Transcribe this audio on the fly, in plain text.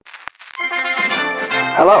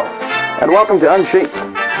Hello, and welcome to Unsheathed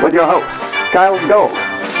with your hosts, Kyle Gold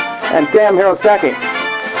and Cam Hirosaki.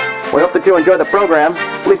 We hope that you enjoy the program.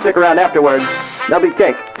 Please stick around afterwards. There'll be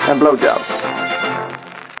cake and blowjobs.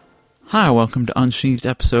 Hi, welcome to Unsheathed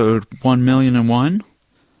episode 1,000,001.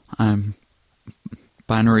 I'm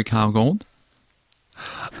Binary Kyle Gold.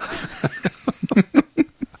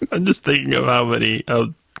 I'm just thinking of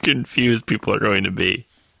how confused people are going to be.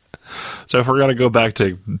 So if we're going to go back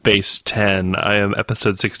to base 10, I am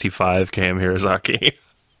episode 65, Cam Hirosaki.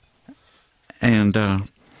 And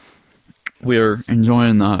we're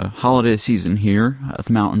enjoying the holiday season here.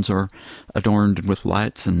 The mountains are adorned with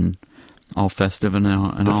lights and all festive and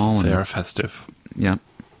all. They are festive. Yep.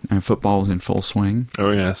 And football's in full swing.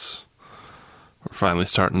 Oh, yes. We're finally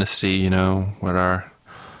starting to see, what our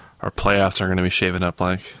playoffs are going to be shaping up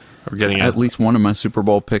like. We're getting at least one of my Super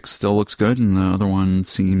Bowl picks still looks good, and the other one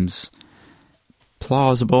seems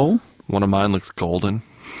plausible. One of mine looks golden.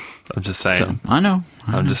 I'm just saying. So, I know.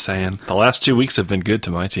 I'm just saying. The last 2 weeks have been good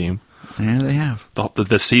to my team. Yeah, they have.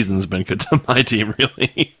 The season's been good to my team,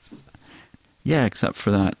 really. Yeah, except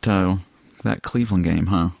for that Cleveland game,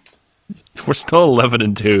 huh? We're still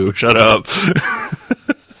 11-2. Shut up.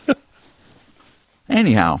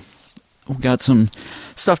 Anyhow, we've got some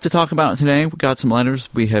stuff to talk about today. We got some letters.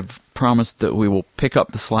 We have promised that we will pick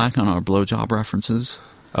up the slack on our blowjob references.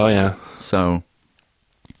 Oh, yeah. So,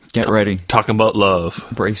 get ready. Talking about love.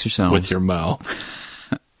 Brace yourselves. With your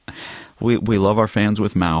mouth. We love our fans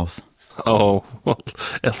with mouth. Oh, well,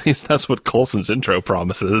 at least that's what Coulson's intro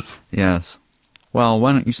promises. Yes. Well,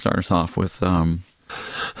 why don't you start us off with...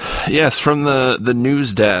 Yes, from the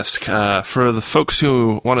news desk. For the folks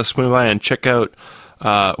who want to swing by and check out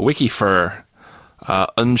Wikifur,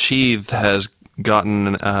 Unsheathed has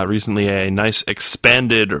gotten recently a nice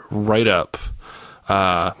expanded write-up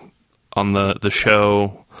on the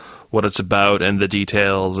show, what it's about, and the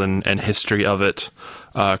details and history of it,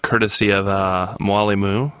 courtesy of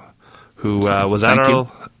Mwalimu, who was at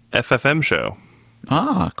our FFM show.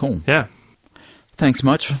 Ah, cool. Yeah. Thanks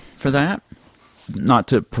much for that. Not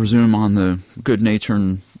to presume on the good nature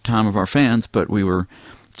and time of our fans, but we were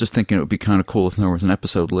just thinking it would be kind of cool if there was an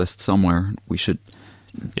episode list somewhere. We should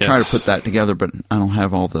try to put that together, but I don't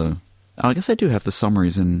have all the... I guess I do have the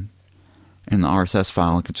summaries in the RSS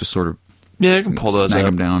file. I could just sort of... Yeah, you can pull those snag up.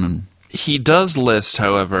 them down. And he does list,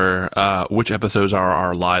 however, which episodes are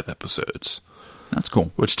our live episodes. That's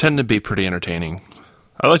cool. Which tend to be pretty entertaining.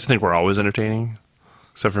 I like to think we're always entertaining,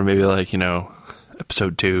 except for maybe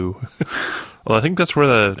episode 2. Well, I think that's where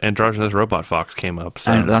the androgynous robot fox came up.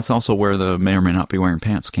 So. And that's also where the may or may not be wearing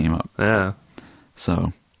pants came up. Yeah.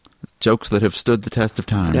 So, jokes that have stood the test of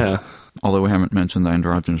time. Yeah. Although we haven't mentioned the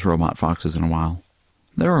androgynous robot foxes in a while.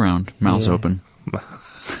 They're around. Mouths open.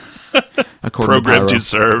 Program to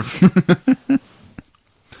serve.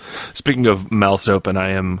 Speaking of mouths open,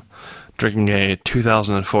 I am drinking a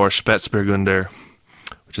 2004 Spätzburgunder,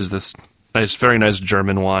 which is this very nice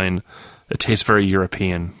German wine. It tastes very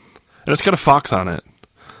European. And it's got a fox on it.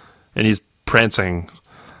 And he's prancing,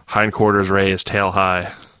 hindquarters raised, tail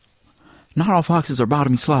high. Not all foxes are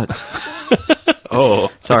bottomy sluts. Oh,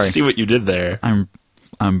 sorry. I see what you did there.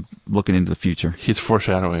 I'm looking into the future. He's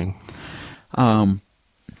foreshadowing.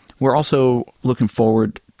 We're also looking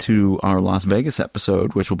forward to our Las Vegas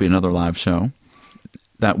episode, which will be another live show.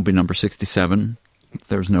 That will be number 67.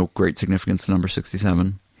 There's no great significance to number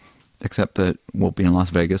 67, except that we'll be in Las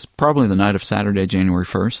Vegas, probably the night of Saturday, January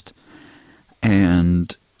 1st.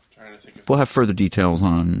 And we'll have further details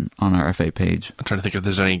on our FA page. I'm trying to think if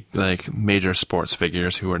there's any major sports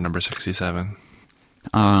figures who are number 67.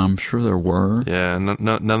 I'm sure there were. Yeah,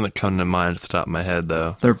 none that come to mind at the top of my head,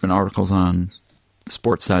 though. There have been articles on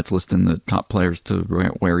sports sites listing the top players to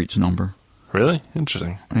wear each number. Really?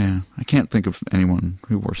 Interesting. Yeah. I can't think of anyone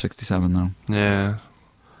who wore 67, though. Yeah.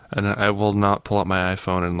 And I will not pull up my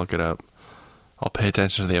iPhone and look it up. I'll pay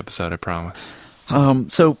attention to the episode, I promise.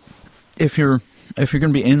 So, if you're going to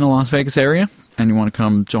be in the Las Vegas area and you want to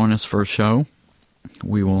come join us for a show,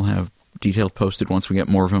 we will have details posted once we get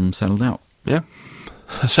more of them settled out. Yeah.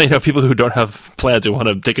 So, people who don't have plans who want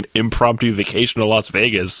to take an impromptu vacation to Las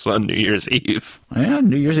Vegas on New Year's Eve. Yeah,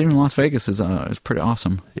 New Year's Eve in Las Vegas is pretty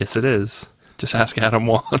awesome. Yes, it is. Just ask Adam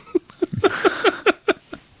Wan.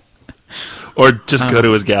 Or just go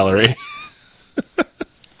to his gallery.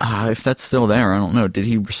 If that's still there, I don't know. Did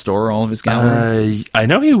he restore all of his gallery? I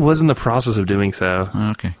know he was in the process of doing so.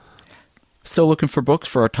 Okay. Still looking for books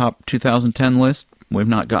for our top 2010 list. We've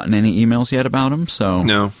not gotten any emails yet about them, so...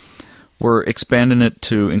 No. We're expanding it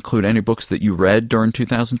to include any books that you read during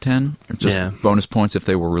 2010. Just bonus points if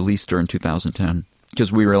they were released during 2010.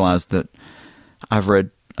 Because we realized that I've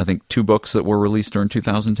read I think 2 books that were released during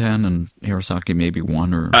 2010, and Hirosaki maybe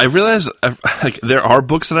 1 or... I realize there are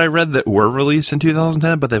books that I read that were released in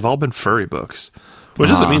 2010, but they've all been furry books, which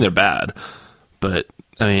doesn't mean they're bad. But,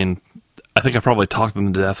 I mean, I think I probably talked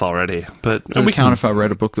them to death already. But Does it count if I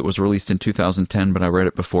read a book that was released in 2010, but I read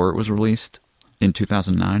it before it was released in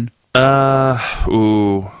 2009?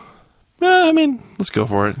 I mean, let's go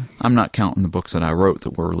for it. I'm not counting the books that I wrote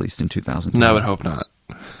that were released in 2010. No, I would hope not.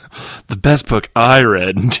 The best book I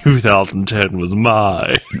read in 2010 was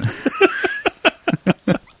Mai.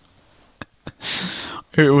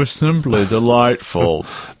 It was simply delightful.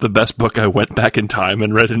 The best book I went back in time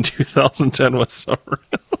and read in 2010 was Sorrel.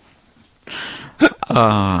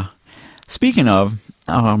 Speaking of,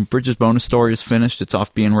 Bridges' bonus story is finished. It's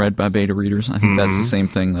off being read by beta readers. I think that's the same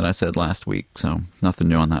thing that I said last week, so nothing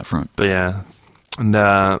new on that front. But yeah, and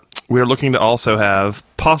we're looking to also have,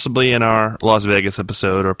 possibly in our Las Vegas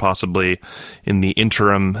episode, or possibly in the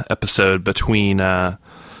interim episode between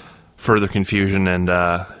Further Confusion and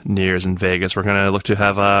New Year's in Vegas, we're going to look to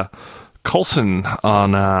have Coulson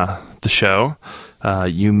on the show.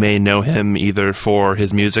 You may know him either for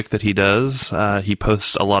his music that he does. He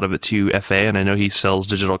posts a lot of it to FA, and I know he sells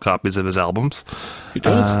digital copies of his albums. He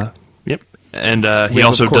does? Yep. And he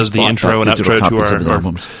also does the intro and outro to our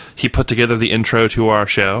albums. He put together the intro to our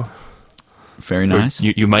show. Very nice.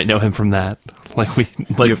 You might know him from that.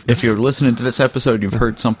 If you're listening to this episode, you've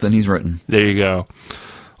heard something he's written. There you go.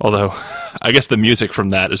 Although, I guess the music from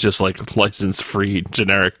that is just like license-free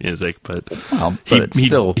generic music, but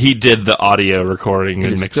he did the audio recording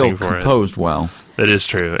and mixing for it. It's still composed well. That is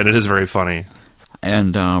true, and it is very funny.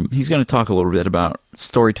 And he's going to talk a little bit about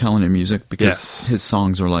storytelling in music, because his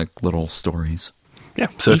songs are like little stories. Yeah,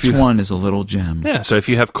 so each one is a little gem. Yeah, so if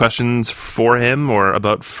you have questions for him or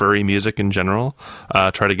about furry music in general,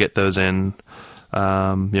 try to get those in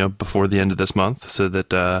before the end of this month, so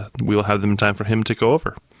that we will have them in time for him to go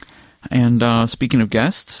over. And speaking of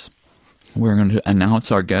guests, we're going to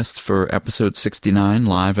announce our guest for episode 69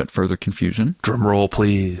 live at Further Confusion. Drum roll,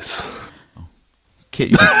 please. Kit,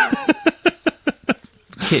 you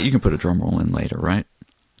can put a drum roll in later, right?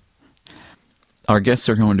 Our guests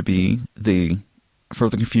are going to be the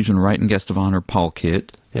Further Confusion writing guest of honor, Paul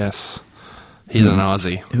Kidd. Yes, he's an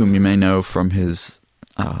Aussie. Whom you may know from his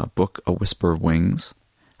book, A Whisper of Wings.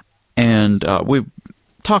 And we've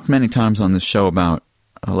talked many times on this show about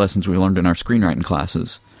lessons we learned in our screenwriting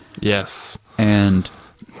classes. Yes. And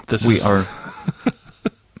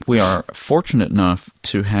we are fortunate enough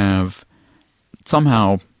to have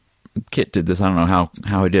somehow, Kit did this, I don't know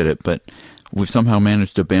how he did it, but we've somehow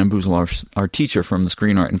managed to bamboozle our teacher from the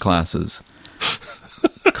screenwriting classes,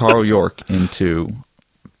 Carl York, into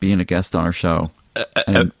being a guest on our show.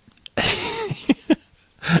 And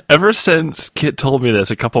ever since Kit told me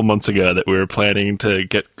this a couple months ago that we were planning to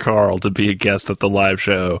get Carl to be a guest at the live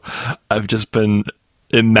show, I've just been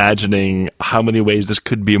imagining how many ways this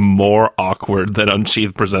could be more awkward than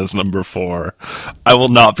Unsheathed Presents number 4. I will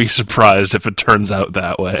not be surprised if it turns out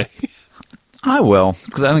that way. I will,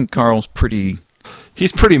 because I think Carl's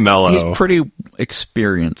He's pretty mellow. He's pretty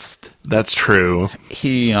experienced. That's true.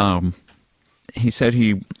 He said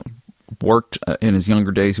he worked in his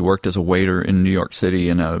younger days. He worked as a waiter in New York City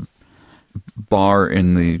in a bar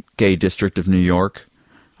in the gay district of New York.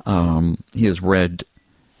 He has read.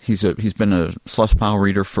 He's been a slush pile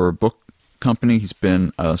reader for a book company. He's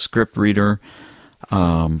been a script reader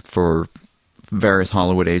for various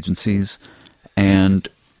Hollywood agencies, and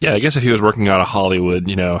yeah, I guess if he was working out of Hollywood,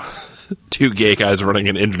 2 gay guys running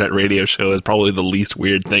an internet radio show is probably the least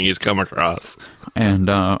weird thing he's come across. And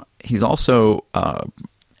he's also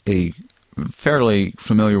a fairly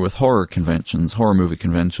familiar with horror movie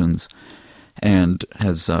conventions, and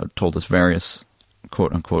has told us various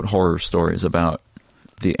quote-unquote horror stories about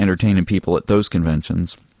the entertaining people at those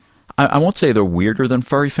conventions. I won't say they're weirder than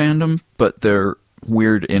furry fandom, but they're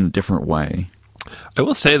weird in a different way. I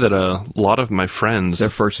will say that a lot of my friends... Their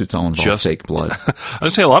fursuits all involve fake blood. I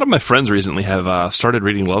would say a lot of my friends recently have started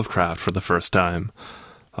reading Lovecraft for the first time.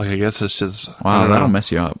 I guess it's just... Wow, that'll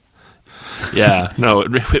mess you up. Yeah, no,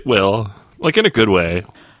 it will. In a good way.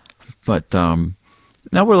 But now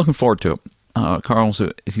we're looking forward to it. Carl's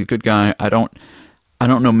he's a good guy. I don't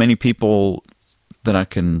know many people that I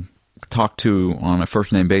can talk to on a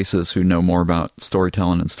first-name basis who know more about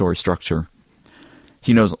storytelling and story structure.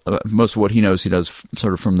 He knows most of what he knows. He does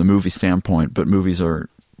sort of from the movie standpoint, but movies are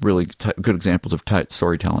really good examples of tight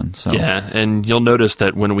storytelling. So yeah, and you'll notice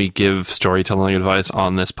that when we give storytelling advice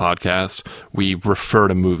on this podcast, we refer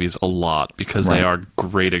to movies a lot because they are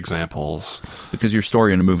great examples. Because your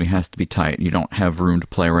story in a movie has to be tight. You don't have room to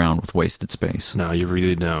play around with wasted space. No, you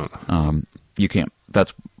really don't. You can't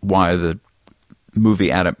that's why the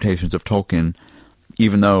movie adaptations of Tolkien,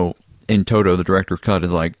 even though in toto the director's cut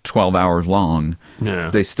is like 12 hours long,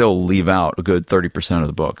 they still leave out a good 30% of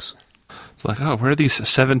the books. It's like, oh, where are these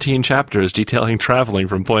 17 chapters detailing traveling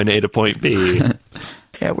from point A to point B?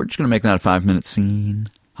 Yeah, we're just going to make that a 5-minute scene.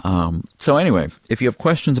 So anyway, if you have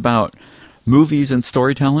questions about movies and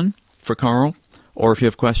storytelling for Carl, or if you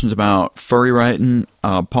have questions about furry writing,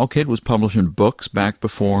 Paul Kidd was publishing books back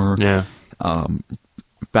before,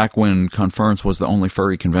 back when Conference was the only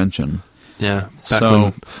furry convention. Yeah, back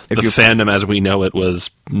when the fandom as we know it was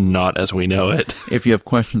not as we know it. If you have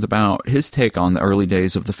questions about his take on the early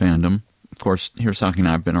days of the fandom, of course, Hirosaki and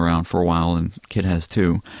I have been around for a while, and Kidd has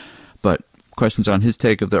too, but questions on his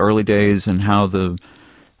take of the early days and how the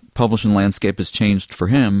publishing landscape has changed for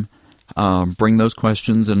him, bring those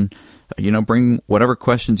questions and, bring whatever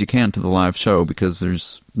questions you can to the live show, because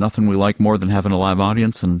there's nothing we like more than having a live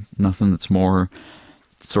audience, and nothing that's more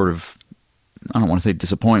sort of, I don't want to say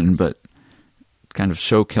disappointing, but kind of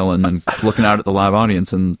show killing than looking out at the live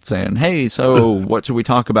audience and saying, hey, so what should we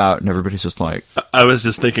talk about? And everybody's just like... I was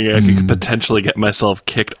just thinking I could potentially get myself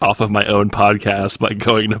kicked off of my own podcast by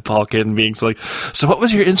going to Paul Kidd and being like, so what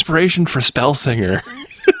was your inspiration for Spellsinger?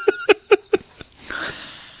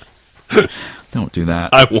 Don't do that.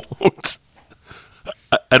 I won't.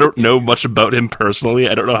 I don't know much about him personally.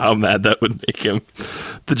 I don't know how mad that would make him.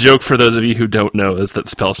 The joke, for those of you who don't know, is that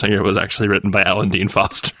Spellsinger was actually written by Alan Dean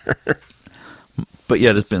Foster. But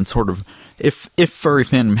yet it's been sort of... If furry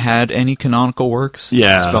fandom had any canonical works,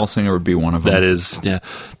 Spellsinger would be one of them.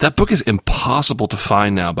 That book is impossible to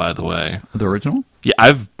find now, by the way. The original? Yeah,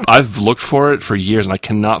 I've looked for it for years, and I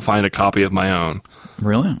cannot find a copy of my own.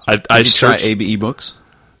 Really? Did you try ABE Books?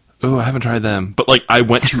 Oh, I haven't tried them. But I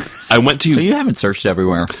went to So you haven't searched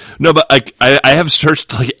everywhere. No, but I have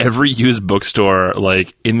searched every used bookstore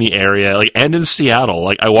in the area, and in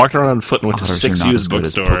Seattle. I walked around on foot and went to 6 used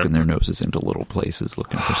bookstores. Poking their noses into little places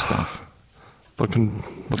looking for stuff. Looking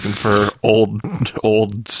for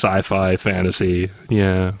old sci-fi fantasy.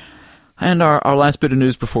 Yeah. And our last bit of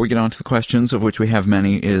news before we get on to the questions, of which we have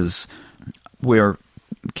many, is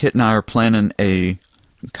Kit and I are planning a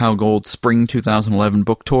Kyle Gold Spring 2011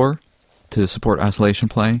 book tour to support Isolation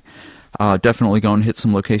Play. Definitely going to hit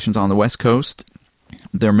some locations on the West Coast.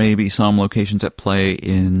 There may be some locations at play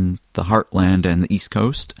in the Heartland and the East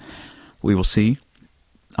Coast. We will see.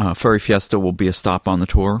 Furry Fiesta will be a stop on the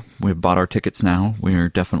tour. We've bought our tickets now. We are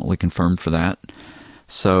definitely confirmed for that.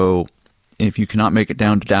 So if you cannot make it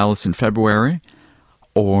down to Dallas in February,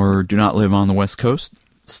 or do not live on the West Coast,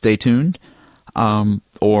 stay tuned,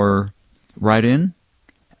 or write in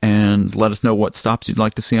and let us know what stops you'd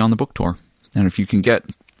like to see on the book tour. And if you can get,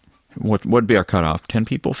 what would be our cutoff? 10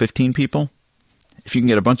 people? 15 people? If you can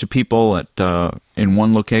get a bunch of people in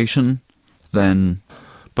one location, then...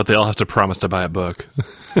 But they all have to promise to buy a book.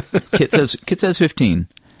 Kit says 15.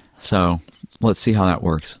 So let's see how that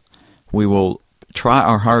works. We will try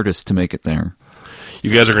our hardest to make it there. You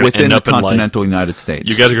guys are going to end up in continental United States.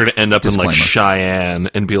 You guys are going to end up in Cheyenne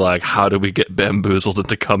and be like, how do we get bamboozled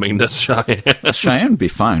into coming to Cheyenne? Cheyenne would be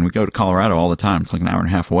fine. We go to Colorado all the time. It's like an hour and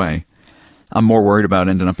a half away. I'm more worried about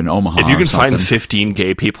ending up in Omaha. If you can find 15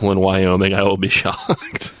 gay people in Wyoming, I will be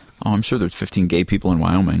shocked. Oh, I'm sure there's 15 gay people in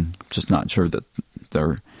Wyoming. Just not sure that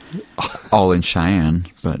they're all in Cheyenne,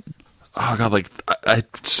 but... Oh, God, I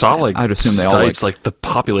saw, I'd assume they sites, all, the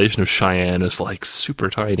population of Cheyenne is, super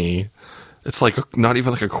tiny. It's, not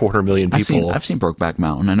even, 250,000 people. I've seen Brokeback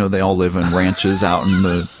Mountain. I know they all live in ranches out in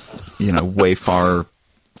the, way far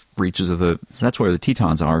reaches of the... That's where the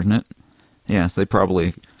Tetons are, isn't it? Yes, they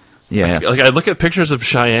probably... Yes. I look at pictures of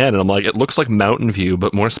Cheyenne, and I'm like, it looks like Mountain View,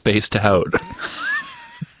 but more spaced out.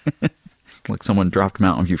 Like someone dropped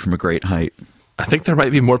Mountain View from a great height. I think there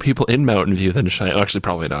might be more people in Mountain View than Cheyenne. Actually,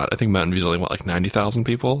 probably not. I think Mountain View's only, 90,000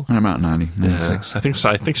 people? About 96.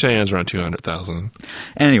 Yeah, I think Cheyenne's around 200,000.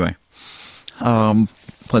 Anyway,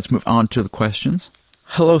 let's move on to the questions.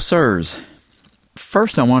 Hello, sirs.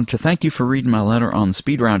 First, I wanted to thank you for reading my letter on the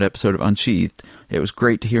Speed Round episode of Unsheathed. It was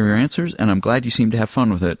great to hear your answers, and I'm glad you seemed to have fun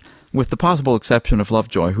with it, with the possible exception of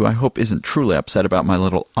Lovejoy, who I hope isn't truly upset about my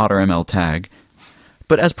little OtterML tag.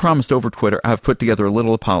 But as promised over Twitter, I have put together a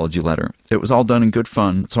little apology letter. It was all done in good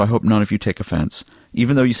fun, so I hope none of you take offense.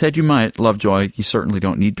 Even though you said you might, Lovejoy, you certainly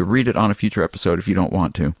don't need to read it on a future episode if you don't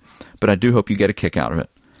want to. But I do hope you get a kick out of it.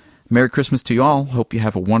 Merry Christmas to you all. Hope you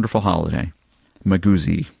have a wonderful holiday.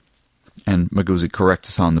 Maguzi. And Maguzi corrects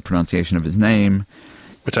us on the pronunciation of his name.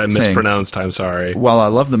 Which I mispronounced, I'm sorry. While I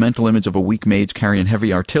love the mental image of a weak mage carrying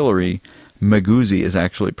heavy artillery, Maguzi is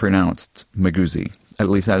actually pronounced Maguzi. At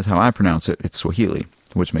least that is how I pronounce it. It's Swahili.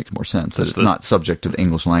 which makes more sense. That it's not subject to the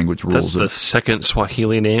English language rules. That's the second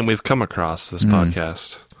Swahili name we've come across this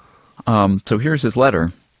podcast. So here's his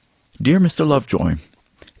letter. Dear Mr. Lovejoy,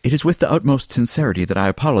 it is with the utmost sincerity that I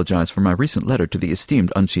apologize for my recent letter to the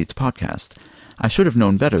esteemed Unsheathed podcast. I should have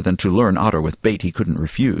known better than to lure an otter with bait he couldn't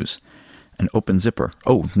refuse. An open zipper.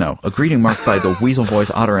 Oh, no. A greeting marked by the Weasel Voice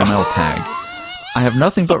Otter ML tag. I have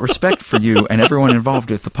nothing but respect for you and everyone involved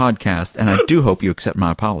with the podcast, and I do hope you accept my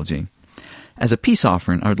apology. As a peace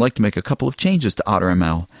offering, I would like to make a couple of changes to Otter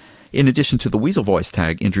ML. In addition to the Weasel Voice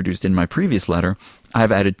tag introduced in my previous letter, I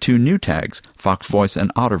have added 2 new tags, Fox Voice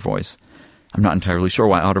and Otter Voice. I'm not entirely sure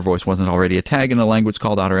why Otter Voice wasn't already a tag in a language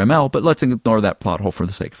called Otter ML, but let's ignore that plot hole for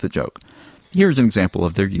the sake of the joke. Here's an example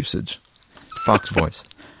of their usage. Fox Voice.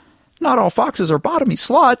 Not all foxes are bottomy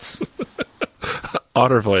sluts.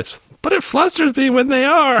 Otter Voice. But it flusters me when they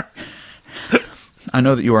are. I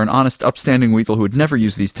know that you are an honest, upstanding weasel who would never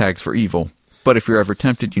use these tags for evil, but if you're ever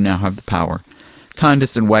tempted, you now have the power.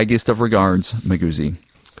 Kindest and waggiest of regards, Magoozy.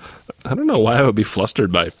 I don't know why I would be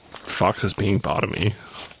flustered by foxes being bottomy.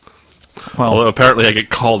 Well, although apparently I get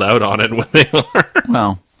called out on it when they are.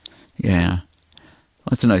 Well, yeah.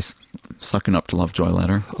 That's a nice sucking up to Lovejoy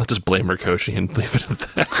letter. I'll just blame Ricochet and leave it at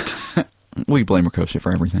that. We blame Ricochet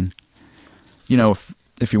for everything. You know,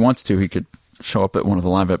 if he wants to, he could show up at one of the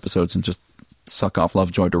live episodes and just suck off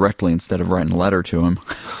Lovejoy directly instead of writing a letter to him.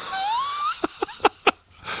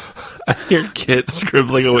 I hear Kit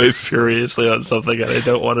scribbling away furiously on something, and I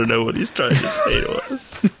don't want to know what he's trying to say to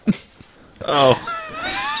us. Oh.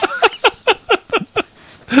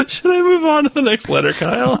 Should I move on to the next letter,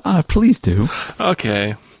 Kyle? Please do.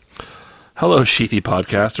 Okay. Hello, sheathy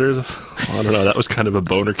podcasters. Well, I don't know, that was kind of a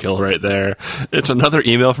boner kill right there. It's another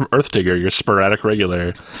email from Earthdigger, your sporadic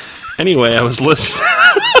regular. Anyway, I was listening...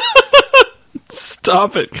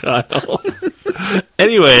 Stop it, Kyle.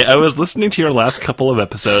 Anyway, I was listening to your last couple of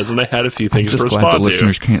episodes, and I had a few things to respond to. I'm just glad the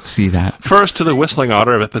listeners can't see that. First, to the Whistling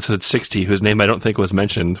Otter of episode 60, whose name I don't think was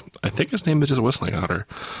mentioned. I think his name is just Whistling Otter.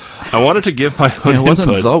 I wanted to give my own input. It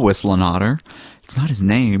wasn't the Whistling Otter. It's not his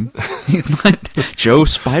name. He's not Joe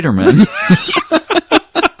Spiderman.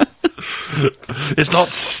 It's not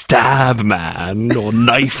Stab Man or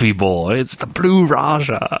Knifey Boy. It's the Blue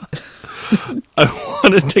Raja. I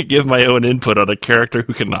wanted to give my own input on a character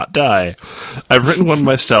who cannot die. I've written one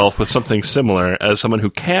myself with something similar as someone who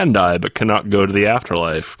can die but cannot go to the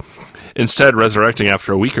afterlife. Instead, resurrecting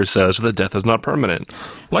after a week or so that death is not permanent.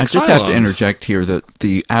 Like I just have to interject here that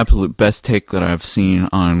the absolute best take that I've seen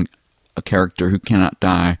on a character who cannot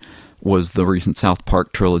die was the recent South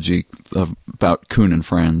Park trilogy about Coon and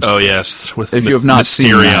Friends. Oh, yes. With if you have not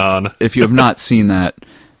seen that, if you have not seen that,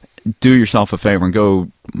 do yourself a favor and go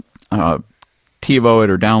TiVo it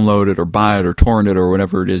or download it or buy it or torrent it or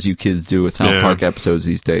whatever it is you kids do with South Park episodes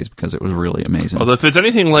these days, because it was really amazing. Although if it's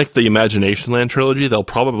anything like the Imagination Land trilogy, they'll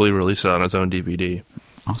probably release it on its own DVD.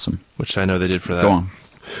 Awesome. Which I know they did for that. Go on.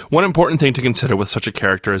 One important thing to consider with such a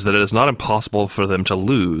character is that it is not impossible for them to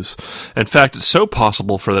lose. In fact, it's so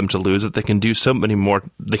possible for them to lose that they can do so many more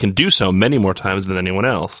times than anyone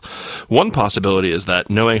else. One possibility is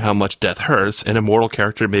that, knowing how much death hurts, an immortal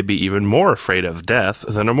character may be even more afraid of death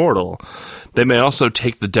than a mortal. They may also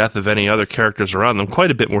take the death of any other characters around them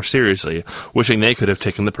quite a bit more seriously, wishing they could have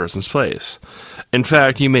taken the person's place. In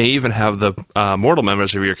fact, you may even have the mortal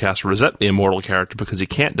members of your cast resent the immortal character because he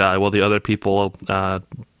can't die, while other people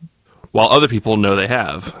know they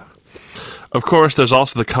have. Of course, there's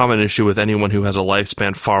also the common issue with anyone who has a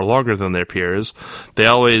lifespan far longer than their peers. They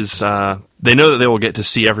always they know that they will get to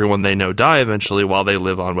see everyone they know die eventually while they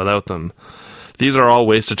live on without them. These are all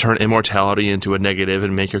ways to turn immortality into a negative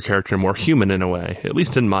and make your character more human in a way, at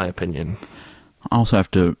least in my opinion. I also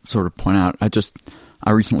have to sort of point out, I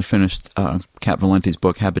recently finished Kat Valenti's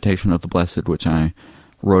book, Habitation of the Blessed, which I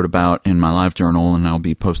wrote about in my live journal, and I'll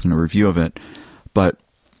be posting a review of it. But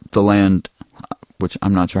the land, which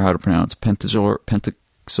I'm not sure how to pronounce, Pentexor.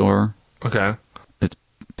 Okay. It's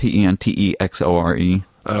Pentexore.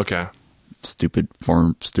 Okay. Stupid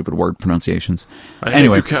word pronunciations.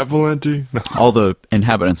 Anyway, hate you, Kat Valenti. All the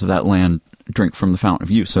inhabitants of that land drink from the Fountain of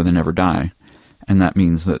Youth, so they never die. And that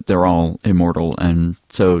means that they're all immortal, and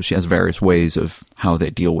so she has various ways of how they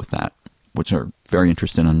deal with that, which are very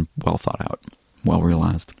interesting and well thought out, well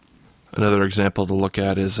realized. Another example to look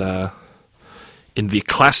at is in the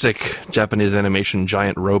classic Japanese animation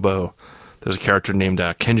Giant Robo, there's a character named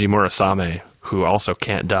Kenji Murasame, who also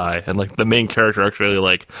can't die, and the main character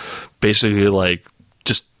actually basically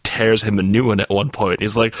just tears him a new one at one point.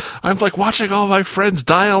 He's like, I'm watching all my friends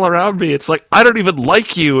die all around me. It's I don't even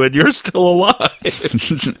like you, and you're still alive.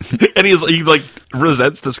 And he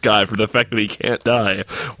resents this guy for the fact that he can't die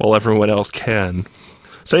while everyone else can.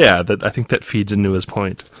 So yeah, I think that feeds into his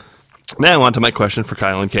point. Now on to my question for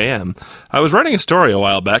Kyle and KM. I was writing a story a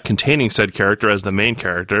while back containing said character as the main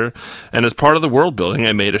character, and as part of the world building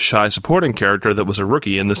I made a shy supporting character that was a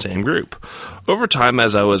rookie in the same group. Over time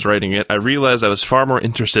as I was writing it, I realized I was far more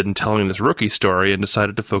interested in telling this rookie story and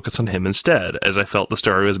decided to focus on him instead, as I felt the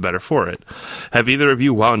story was better for it. Have either of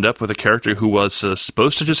you wound up with a character who was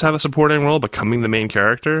supposed to just have a supporting role becoming the main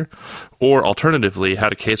character? Or alternatively,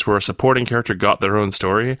 had a case where a supporting character got their own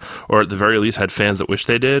story, or at the very least had fans that wish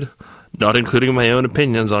they did? Not including my own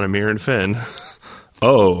opinions on Amir and Finn.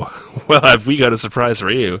 Oh, well, have we got a surprise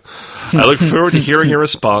for you? I look forward to hearing your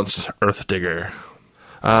response, Earthdigger.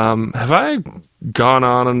 Have I gone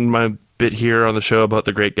on my bit here on the show about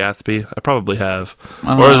The Great Gatsby? I probably have.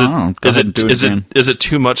 Or is it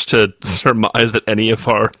too much to surmise that any of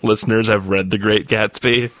our listeners have read The Great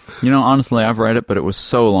Gatsby? Honestly, I've read it, but it was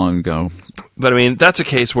so long ago. But I mean, that's a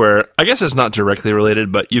case where, I guess it's not directly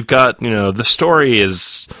related, but you've got, the story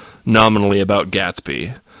is nominally about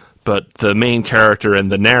Gatsby, but the main character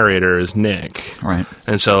and the narrator is Nick. Right.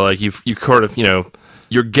 And so, like, you sort of,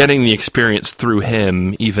 you're getting the experience through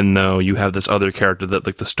him, even though you have this other character that,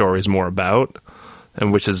 like, the story's more about,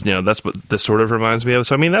 and which is, that's what this sort of reminds me of.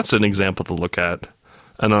 So, I mean, that's an example to look at.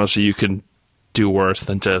 And honestly, you can do worse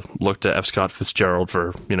than to look to F. Scott Fitzgerald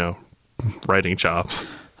for, writing chops.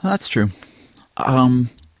 That's true.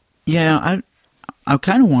 Yeah, I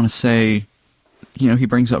kind of want to say, he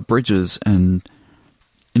brings up Bridges, and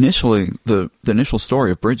initially, the initial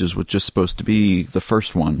story of Bridges was just supposed to be the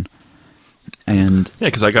first one. And yeah,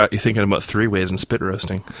 because I got you thinking about three ways and spit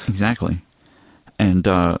roasting. Exactly. And,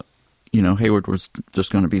 Hayward was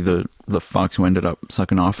just going to be the fox who ended up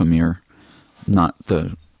sucking off Amir, not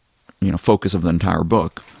the, focus of the entire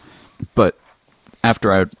book. But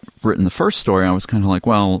after I'd written the first story, I was kind of like,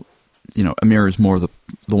 well, Amir is more the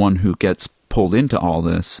one who gets pulled into all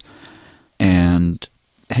this. And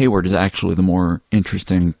Hayward is actually the more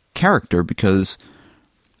interesting character because,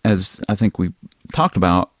 as I think we talked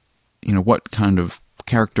about, what kind of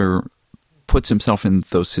character puts himself in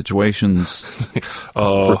those situations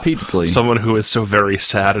repeatedly. Someone who is so very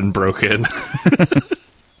sad and broken.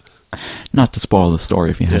 Not to spoil the story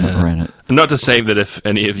if you haven't read it. Not to say that if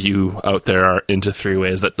any of you out there are into three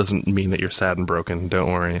ways, that doesn't mean that you're sad and broken.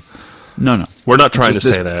 Don't worry. No. We're not trying to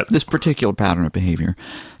say that. This particular pattern of behavior.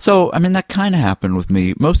 So, I mean, that kind of happened with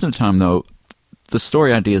me. Most of the time, though, the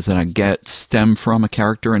story ideas that I get stem from a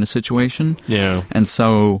character in a situation. Yeah. And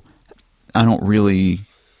so, I don't really...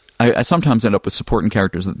 I sometimes end up with supporting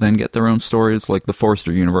characters that then get their own stories. Like, the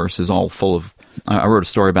Forrester universe is all full of... I wrote a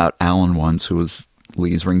story about Alan once, who was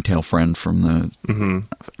Lee's ringtail friend from the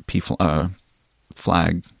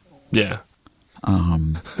Flag. Yeah.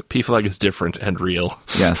 P-Flag is different and real.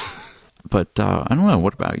 Yes. But, I don't know.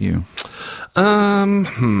 What about you?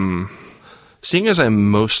 Seeing as I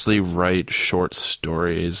mostly write short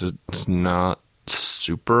stories, it's not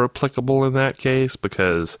super applicable in that case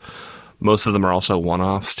because most of them are also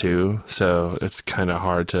one-offs too. So it's kind of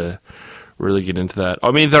hard to really get into that.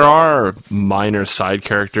 I mean, there are minor side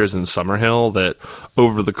characters in Summerhill that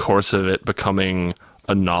over the course of it becoming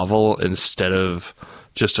a novel instead of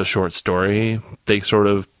just a short story, they sort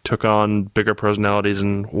of took on bigger personalities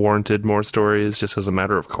and warranted more stories just as a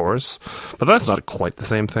matter of course. But that's not quite the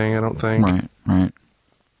same thing, I don't think. Right.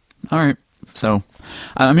 All right. So,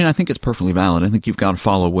 I mean, I think it's perfectly valid. I think you've got to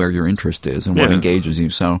follow where your interest is and what engages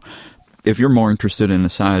you. So, if you're more interested in a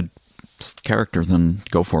side character, then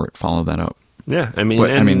go for it. Follow that up. Yeah, I mean...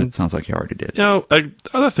 But, it sounds like you already did.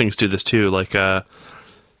 Other things do this too. Like,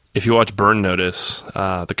 if you watch Burn Notice,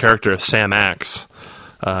 the character of Sam Axe,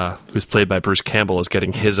 who's played by Bruce Campbell, is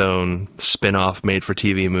getting his own spin-off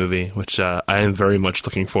made-for-TV movie, which I am very much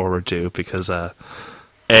looking forward to because, A,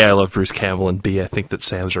 I love Bruce Campbell, and B, I think that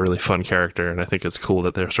Sam's a really fun character, and I think it's cool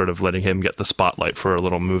that they're sort of letting him get the spotlight for a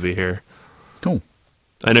little movie here. Cool.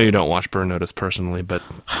 I know you don't watch Burn Notice personally, but...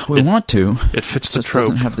 We want to. It fits the trope. It just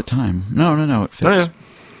doesn't have the time. No, it fits. Oh, yeah.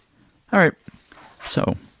 All right.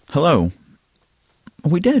 So, hello.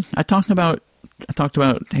 We did. I talked about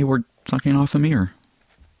Hayward sucking off Amir.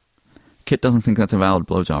 Kit doesn't think that's a valid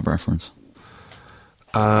blowjob reference.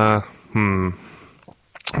 What can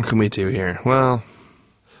we do here? Well,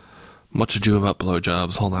 much ado about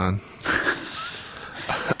blowjobs. Hold on.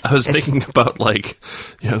 I was thinking about,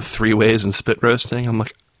 three ways and spit roasting. I'm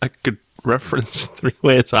like, I could reference three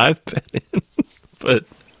ways I've been in, but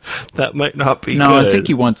that might not be good. I think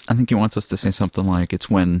he wants us to say something like it's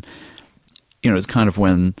when, it's kind of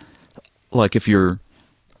when, like if you're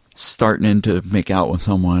starting in to make out with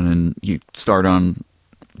someone and you start on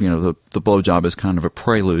the blowjob is kind of a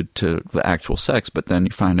prelude to the actual sex, but then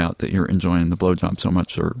you find out that you're enjoying the blowjob so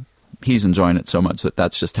much, or he's enjoying it so much that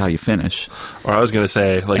that's just how you finish. Or I was going to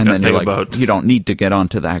say, like, and that then thing you're about... you don't need to get on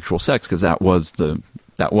to the actual sex because that was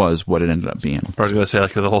what it ended up being. Or I was going to say,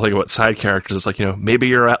 like, the whole thing about side characters is, like, maybe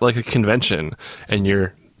you're at, like, a convention and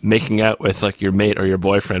you're making out with, like, your mate or your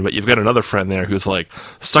boyfriend, but you've got another friend there who's, like,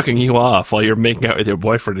 sucking you off while you're making out with your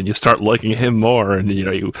boyfriend, and you start liking him more, and,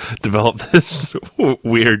 you develop this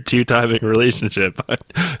weird two-timing relationship.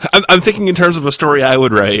 I'm thinking in terms of a story I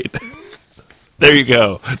would write. There you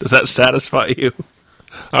go. Does that satisfy you?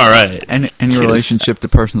 All right. And your relationship to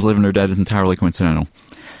persons living or dead is entirely coincidental.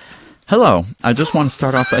 Hello. I just want to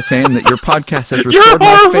start off by saying that your podcast has restored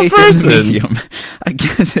my faith in the medium. I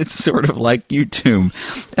guess it's sort of like YouTube.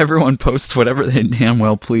 Everyone posts whatever they damn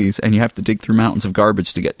well please, and you have to dig through mountains of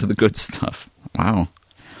garbage to get to the good stuff. Wow.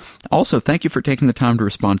 Also, thank you for taking the time to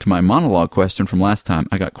respond to my monologue question from last time.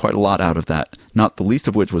 I got quite a lot out of that, not the least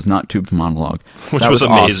of which was not Tube's monologue. Which was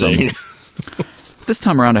amazing. Awesome. This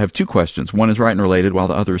time around, I have two questions. One is right and related, while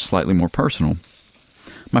the other is slightly more personal.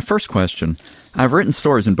 My first question: I've written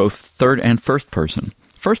stories in both third and first person.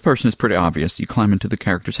 First person is pretty obvious. You climb into the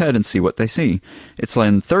character's head and see what they see. It's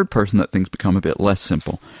in third person that things become a bit less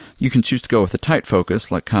simple. You can choose to go with a tight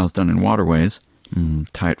focus, like Kyle's done in Waterways.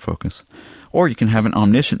 Tight focus. Or you can have an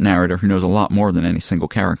omniscient narrator who knows a lot more than any single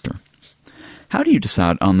character. How do you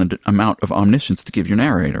decide on the amount of omniscience to give your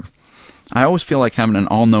narrator? I always feel like having an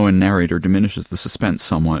all-knowing narrator diminishes the suspense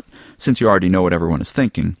somewhat, since you already know what everyone is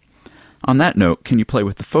thinking. On that note, can you play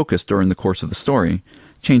with the focus during the course of the story?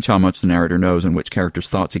 Change how much the narrator knows and which character's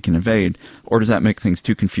thoughts he can evade, or does that make things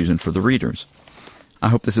too confusing for the readers? I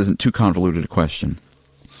hope this isn't too convoluted a question.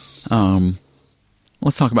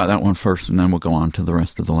 Let's talk about that one first, and then we'll go on to the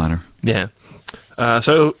rest of the letter. Yeah.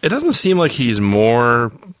 So it doesn't seem like he's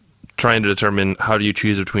more trying to determine how do you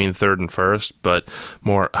choose between third and first, but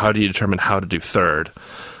more how do you determine how to do third.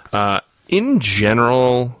 In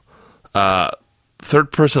general,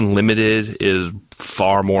 third-person limited is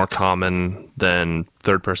far more common than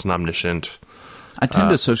third-person omniscient. I tend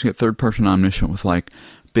to associate third-person omniscient with, like,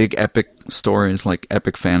 big epic stories, like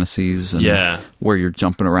epic fantasies, and where you're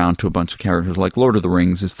jumping around to a bunch of characters. Like Lord of the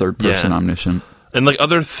Rings is third-person omniscient. And, like,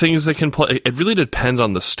 other things that can play, it really depends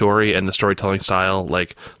on the story and the storytelling style.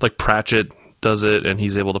 Like Pratchett does it, and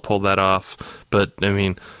he's able to pull that off. But, I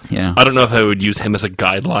mean, I don't know if I would use him as a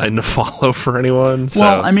guideline to follow for anyone. So.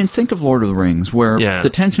 Well, I mean, think of Lord of the Rings, where the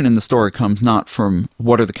tension in the story comes not from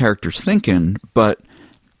what are the characters thinking, but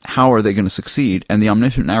how are they going to succeed? And the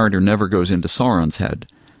omniscient narrator never goes into Sauron's head.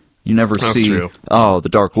 You never see, the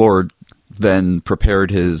Dark Lord then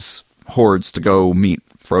prepared his hordes to go meet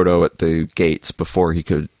Frodo at the gates before he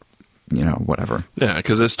could, whatever. Yeah,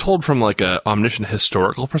 because it's told from, like, a omniscient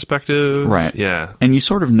historical perspective. Right. Yeah. And you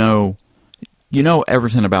sort of know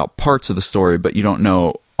everything about parts of the story, but you don't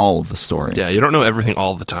know all of the story. Yeah, you don't know everything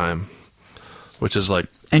all the time, which is, like...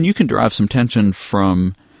 And you can derive some tension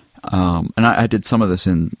from, and I did some of this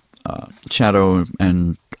in Shadow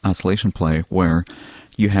and Isolation Play, where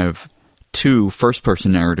you have two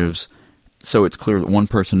first-person narratives, so it's clear that one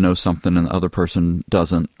person knows something and the other person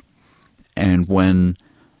doesn't. And when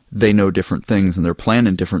they know different things and they're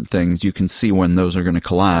planning different things, you can see when those are going to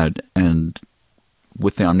collide. And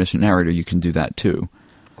with the omniscient narrator, you can do that too.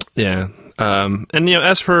 Yeah. And,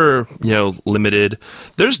 as for, limited,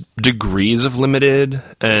 there's degrees of limited.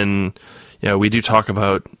 And, we do talk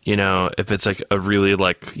about, if it's like a really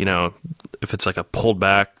like, if it's like a pulled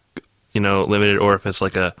back, limited, or if it's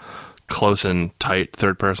like a close and tight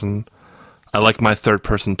third person. I like my third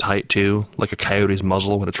person tight too, like a coyote's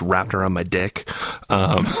muzzle when it's wrapped around my dick.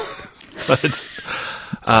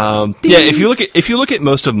 If you look at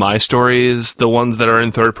most of my stories, the ones that are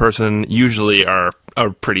in third person usually are a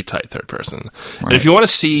pretty tight third person. Right. And if you want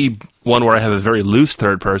to see one where I have a very loose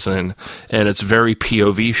third person and it's very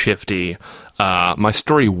POV shifty, my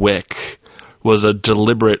story Wick was a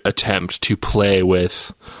deliberate attempt to play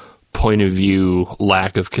with point of view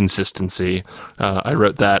lack of consistency. I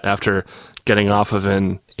wrote that after getting off of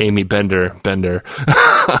an Amy Bender.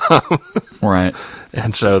 Right.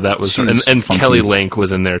 And so that was... And Kelly Link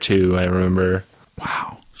was in there too, I remember.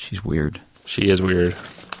 Wow. She's weird. She is weird.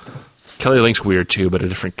 Kelly Link's weird too, but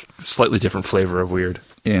a slightly different flavor of weird.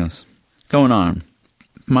 Yes. Going on.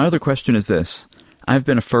 My other question is this. I've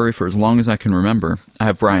been a furry for as long as I can remember. I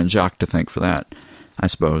have Brian Jacques to thank for that, I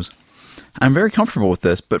suppose. I'm very comfortable with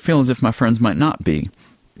this, but feel as if my friends might not be.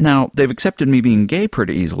 Now, they've accepted me being gay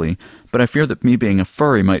pretty easily, but I fear that me being a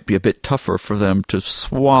furry might be a bit tougher for them to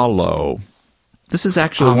swallow. This is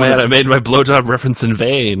actually... Oh man, I made my blowjob reference in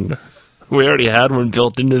vain. We already had one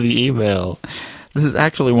built into the email. This is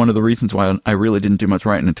actually one of the reasons why I really didn't do much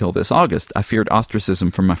writing until this August. I feared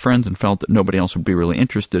ostracism from my friends and felt that nobody else would be really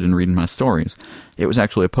interested in reading my stories. It was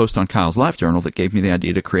actually a post on Kyle's Life Journal that gave me the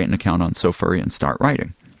idea to create an account on SoFurry and start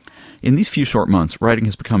writing. In these few short months, writing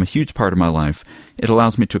has become a huge part of my life. It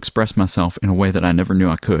allows me to express myself in a way that I never knew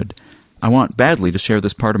I could. I want badly to share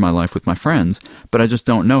this part of my life with my friends, but I just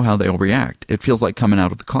don't know how they'll react. It feels like coming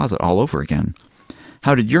out of the closet all over again.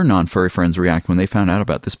 How did your non-furry friends react when they found out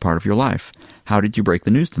about this part of your life? How did you break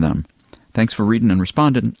the news to them? Thanks for reading and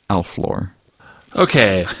responding, Alflor.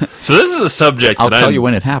 Okay, so this is a subject I'll tell you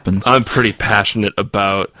when it happens. I'm pretty passionate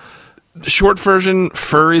about. Short version,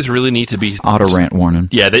 furries really need to be... Auto rant warning.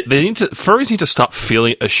 Yeah, furries need to stop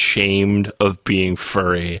feeling ashamed of being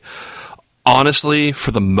furry. Honestly,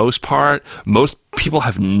 for the most part, most people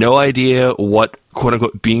have no idea what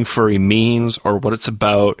quote-unquote being furry means or what it's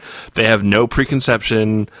about. They have no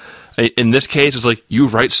preconception. In this case, it's like, you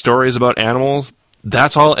write stories about animals.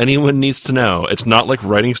 That's all anyone needs to know. It's not like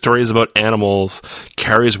writing stories about animals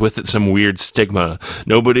carries with it some weird stigma.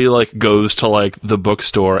 Nobody like goes to like the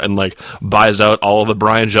bookstore and like buys out all of the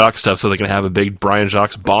Brian Jacques stuff so they can have a big Brian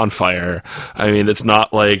Jacques bonfire. I mean, it's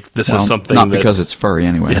not like this is something not because it's furry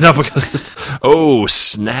anyway. Yeah, not because oh,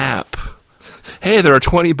 snap. Hey, there are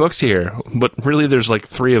 20 books here, but really there's like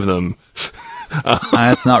 3 of them.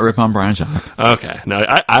 That's not rip on Brian Jacques. Okay. No,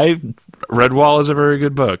 I Redwall is a very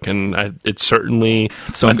good book, and it's certainly...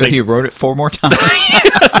 So I think you wrote it 4 more times.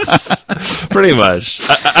 Yes, pretty much.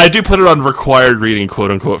 I do put it on required reading,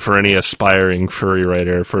 quote-unquote, for any aspiring furry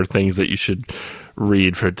writer, for things that you should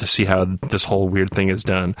read to see how this whole weird thing is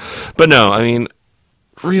done. But no, I mean,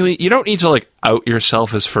 really, you don't need to, like, out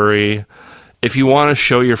yourself as furry. If you want to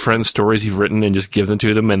show your friends stories you've written and just give them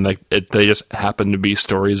to them, and like they just happen to be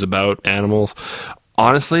stories about animals,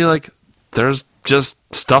 honestly, like, there's just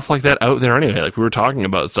stuff like that out there anyway. Like we were talking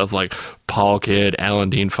about stuff like Paul Kidd, Alan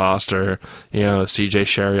Dean Foster, C.J.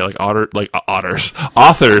 Sherry, like authors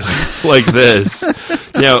like this.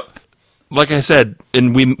 Like I said,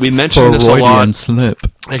 and we mentioned this a lot. Slip.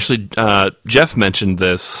 Actually, Jeff mentioned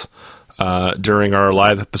this during our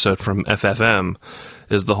live episode from FFM.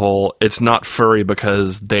 Is the whole it's not furry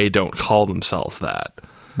because they don't call themselves that,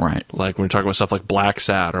 right? Like when we're talking about stuff like Black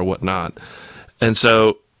Sat or whatnot, and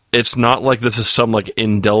so. It's not like this is some like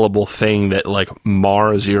indelible thing that like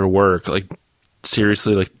mars your work. Like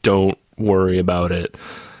seriously, like don't worry about it.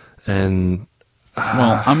 And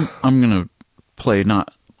well, I'm gonna play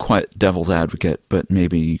not quite devil's advocate, but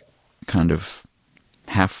maybe kind of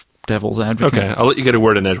half devil's advocate. Okay, I'll let you get a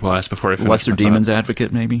word in edgewise before I finish. Lesser demon's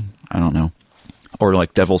advocate, maybe. I don't know, or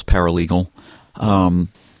like devil's paralegal.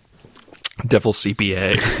 Devil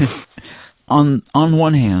CPA. On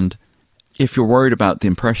one hand. If you're worried about the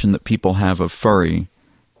impression that people have of furry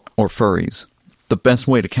or furries, the best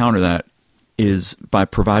way to counter that is by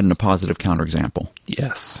providing a positive counterexample.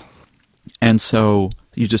 Yes. And so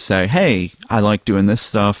you just say, hey, I like doing this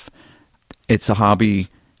stuff. It's a hobby.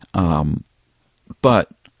 But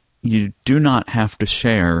you do not have to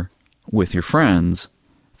share with your friends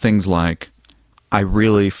things like, I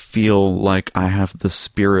really feel like I have the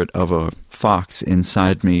spirit of a fox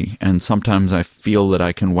inside me, and sometimes I feel that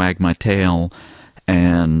I can wag my tail,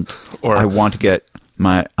 and I want to get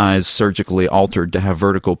my eyes surgically altered to have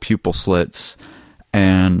vertical pupil slits,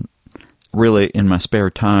 and really in my spare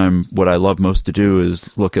time, what I love most to do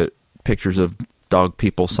is look at pictures of dog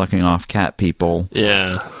people sucking off cat people.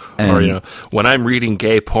 Yeah. Or, when I'm reading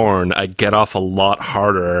gay porn, I get off a lot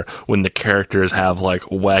harder when the characters have, like,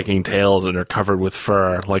 wagging tails and are covered with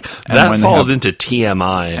fur. Like, that falls into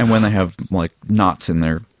TMI. And when they have, like, knots in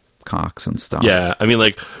their cocks and stuff. Yeah. I mean,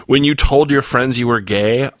 like, when you told your friends you were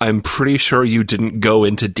gay, I'm pretty sure you didn't go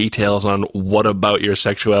into details on what about your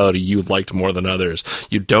sexuality you liked more than others.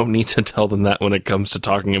 You don't need to tell them that when it comes to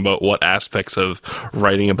talking about what aspects of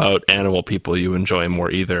writing about animal people you enjoy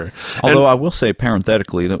more either. Although I will say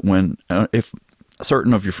parenthetically that when, if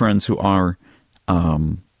certain of your friends who are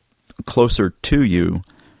closer to you,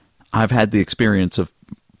 I've had the experience of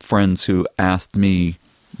friends who asked me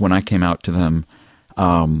when I came out to them,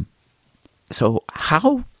 so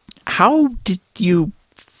how did you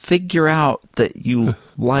figure out that you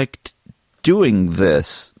liked doing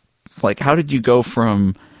this? Like, how did you go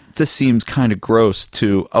from, this seems kind of gross,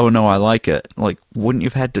 to, oh no, I like it? Like, wouldn't you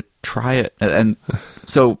have had to try it? And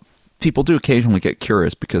so people do occasionally get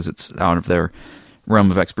curious because it's out of their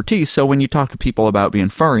realm of expertise. So when you talk to people about being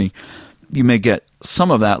furry, you may get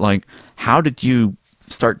some of that, like, how did you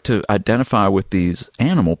start to identify with these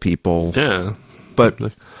animal people? Yeah. But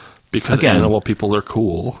because again, animal people are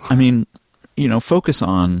cool. I mean, focus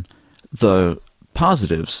on the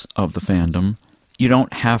positives of the fandom. you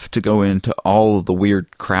don't have to go into all of the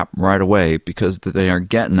weird crap right away because they are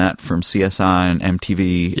getting that from CSI and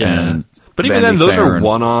MTV and but even Vanity then, those Fair are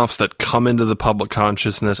one-offs that come into the public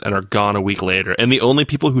consciousness and are gone a week later. And the only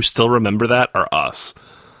people who still remember that are us.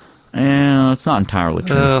 It's not entirely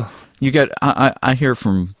true. You get, I hear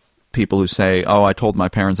from people who say, "Oh, I told my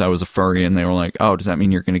parents I was a furry," and they were like, "Oh, does that mean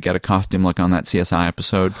you're going to get a costume like on that CSI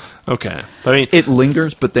episode?" Okay, I mean, it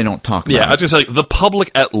lingers, but they don't talk about it. Yeah, I was going to say, the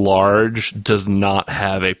public at large does not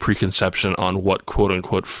have a preconception on what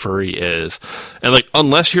quote-unquote furry is. And, like,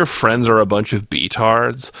 unless your friends are a bunch of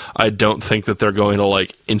betards, I don't think that they're going to,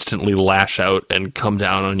 like, instantly lash out and come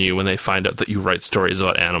down on you when they find out that you write stories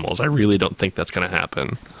about animals. I really don't think that's going to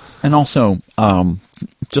happen. And also,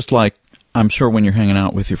 just like, I'm sure when you're hanging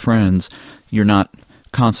out with your friends, you're not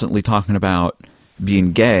constantly talking about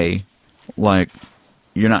being gay. Like,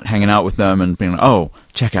 you're not hanging out with them and being like, "Oh,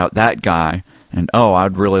 check out that guy," and "Oh,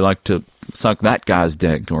 I'd really like to suck that guy's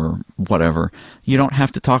dick," or whatever. You don't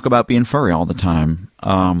have to talk about being furry all the time.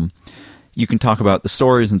 You can talk about the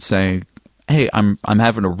stories and say, "Hey, I'm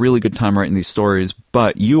having a really good time writing these stories,"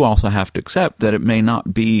 but you also have to accept that it may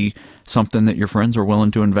not be something that your friends are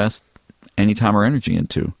willing to invest any time or energy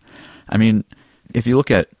into. I mean, if you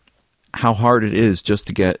look at how hard it is just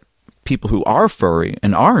to get people who are furry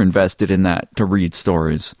and are invested in that to read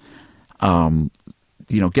stories,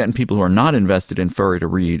 getting people who are not invested in furry to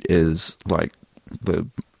read is like the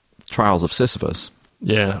Trials of Sisyphus.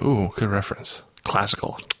 Yeah, ooh, good reference.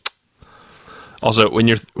 Classical. Also, when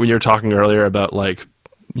you're talking earlier about, like,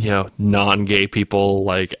 non-gay people,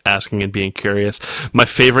 like, asking and being curious, my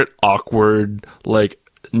favorite awkward, like,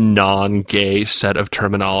 non-gay set of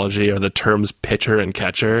terminology are the terms pitcher and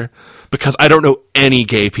catcher, because I don't know any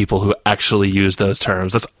gay people who actually use those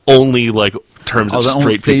terms. That's only, like, terms that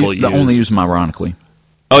straight people use. They only use them ironically.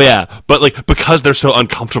 Oh yeah, but, like, because they're so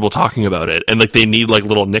uncomfortable talking about it, and, like, they need, like,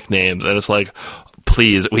 little nicknames, and it's like,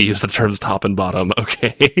 please, we use the terms top and bottom,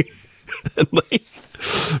 okay? And, like,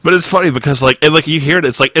 but it's funny because, like, and, like, you hear it,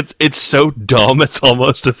 it's like, it's so dumb, it's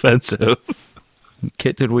almost offensive.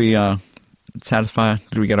 Kit, did we satisfy?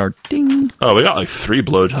 Did we get our ding? Oh, we got like 3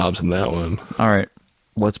 blowjobs in that one. All right,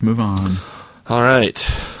 let's move on. All right.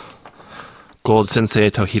 Gold Sensei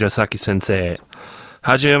to Hirosaki Sensei.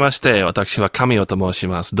 はじめまして、私は神尾と申し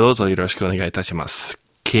ます。どうぞよろしくお願いいたします。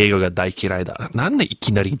敬語が大嫌いだ。なんでい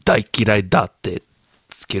きなり大嫌いだって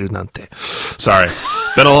つけるなんて。Sorry.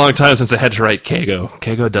 Been a long time since I had to write Keigo.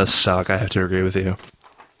 Keigo does suck, I have to agree with you.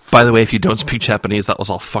 By the way, if you don't speak Japanese, that was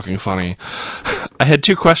all fucking funny. I had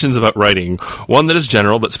 2 questions about writing. One that is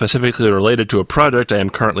general, but specifically related to a project I am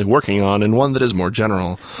currently working on, and one that is more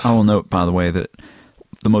general. I will note, by the way, that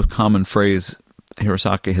the most common phrase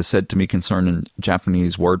Hirosaki has said to me concerning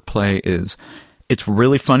Japanese wordplay is, "It's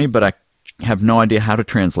really funny, but I have no idea how to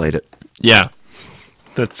translate it." Yeah.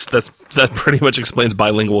 That pretty much explains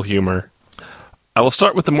bilingual humor. I will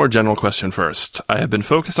start with the more general question first. I have been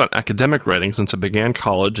focused on academic writing since I began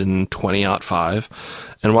college in 2005,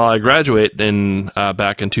 and while I graduate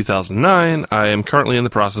back in 2009, I am currently in the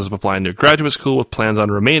process of applying to graduate school with plans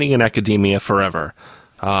on remaining in academia forever.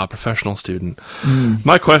 Professional student.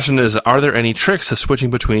 My question is, are there any tricks to switching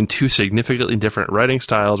between 2 significantly different writing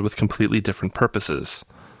styles with completely different purposes?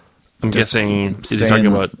 I'm guessing, is he talking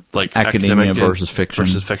about, like, academia versus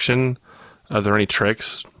fiction? Are there any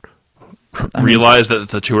tricks? Realize that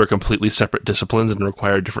the 2 are completely separate disciplines and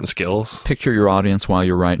require different skills. Picture your audience while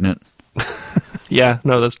you're writing it. Yeah,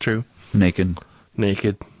 no, that's true. Naked,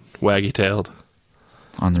 waggy-tailed.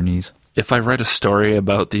 on their knees. If I write a story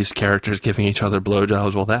about these characters giving each other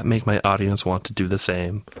blowjobs, will that make my audience want to do the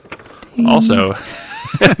same? Also,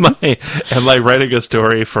 am I writing a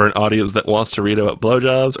story for an audience that wants to read about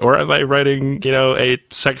blowjobs, or am I writing, a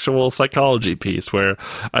sexual psychology piece where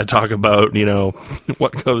I talk about,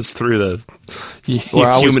 what goes through the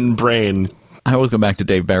human brain? I always go back to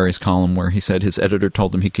Dave Barry's column where he said his editor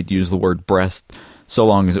told him he could use the word breast so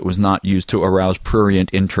long as it was not used to arouse prurient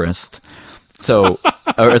interest. So,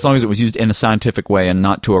 or as long as it was used in a scientific way and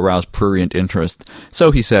not to arouse prurient interest.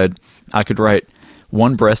 So he said, I could write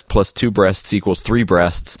 1 breast plus 2 breasts equals 3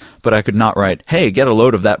 breasts, but I could not write, "Hey, get a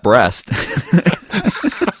load of that breast."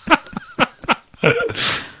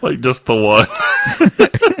 Like just the one.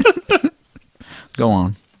 Go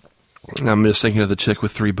on. I'm just thinking of the chick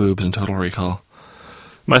with 3 boobs in Total Recall.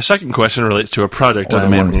 My second question relates to a project Or the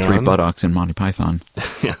I'm man working with 3 on. buttocks in Monty Python.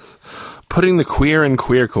 Yeah. Putting the Queer in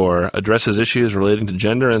Queercore addresses issues relating to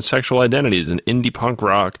gender and sexual identities in indie punk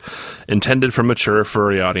rock intended for mature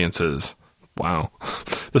furry audiences. Wow.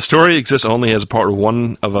 The story exists only as a part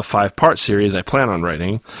one of a 5-part series I plan on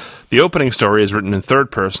writing. The opening story is written in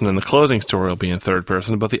third person, and the closing story will be in third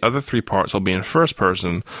person, but the other 3 parts will be in first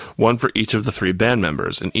person, one for each of the 3 band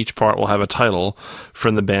members, and each part will have a title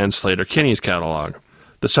from the band Sleater-Kinney's catalog.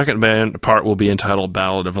 The second band part will be entitled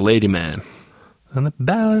Ballad of a Lady Man. And the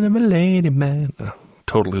Ballad of a Lady Man. Oh,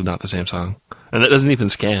 totally not the same song. And that doesn't even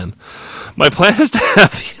scan. My plan is to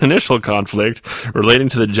have the initial conflict relating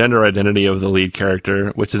to the gender identity of the lead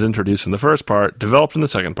character, which is introduced in the first part, developed in the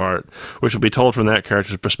second part, which will be told from that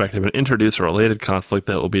character's perspective, and introduce a related conflict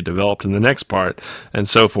that will be developed in the next part, and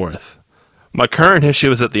so forth. My current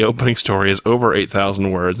issue is that the opening story is over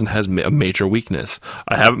 8,000 words and has a major weakness.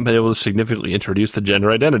 I haven't been able to significantly introduce the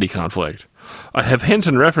gender identity conflict. I have hints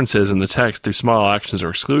and references in the text through small actions or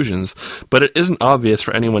exclusions, but it isn't obvious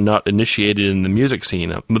for anyone not initiated in the music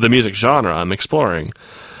scene, the music genre I'm exploring.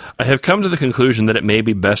 I have come to the conclusion that it may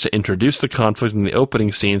be best to introduce the conflict in the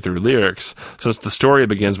opening scene through lyrics, since the story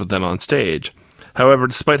begins with them on stage. However,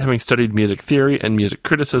 despite having studied music theory and music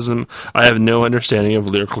criticism, I have no understanding of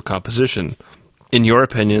lyrical composition. In your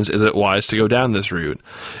opinions, is it wise to go down this route?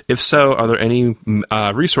 If so, are there any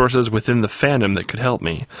resources within the fandom that could help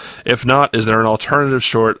me? If not, is there an alternative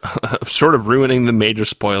short of ruining the major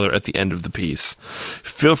spoiler at the end of the piece?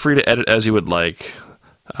 Feel free to edit as you would like.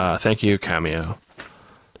 Thank you, Cameo.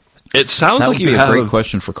 It sounds like you have a great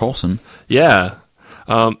question for Coulson. Yeah.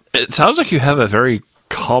 It sounds like you have a very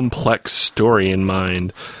complex story in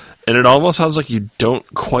mind, and it almost sounds like you don't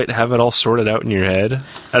quite have it all sorted out in your head.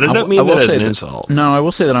 I don't mean that as an insult. No, I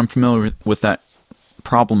will say that I'm familiar with that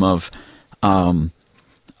problem of,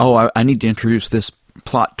 I need to introduce this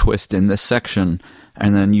plot twist in this section,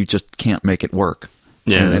 and then you just can't make it work.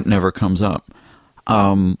 Yeah. And it never comes up.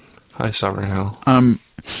 Hi, Summerhill.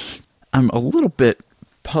 I'm a little bit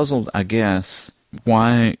puzzled, I guess,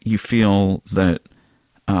 why you feel that...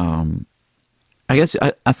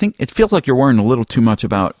 I think it feels like you're worrying a little too much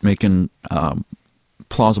about making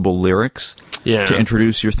plausible lyrics to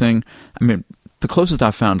introduce your thing. I mean, the closest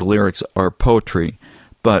I've found to lyrics are poetry,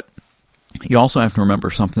 but you also have to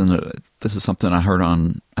remember something this is something I heard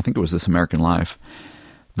on, I think it was This American Life.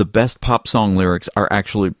 The best pop song lyrics are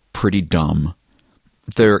actually pretty dumb.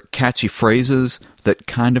 They're catchy phrases that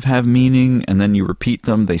kind of have meaning, and then you repeat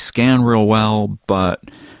them. They scan real well, but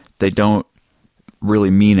they don't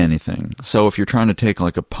really mean anything. So if you're trying to take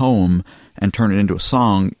like a poem and turn it into a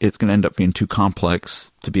song, it's going to end up being too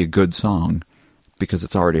complex to be a good song because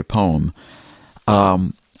it's already a poem.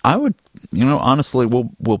 I would, honestly,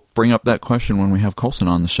 we'll bring up that question when we have Coulson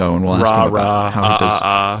on the show, and we'll ask him about how he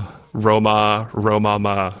does. Roma,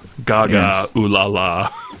 ma, gaga, yes. Ooh la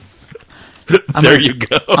la. You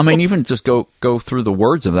go. I mean, even just go through the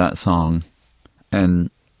words of that song,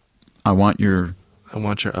 and I want your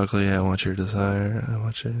ugly, I want your desire, I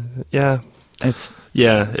want your... Yeah. It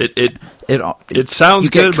sounds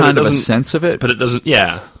good, you get kind of a sense of it. But it doesn't,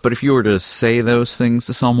 yeah. But if you were to say those things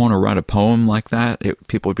to someone or write a poem like that,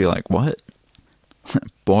 people would be like, what?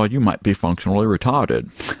 Boy, you might be functionally retarded.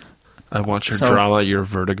 I want your drama, your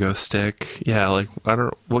vertigo stick. Yeah, like, I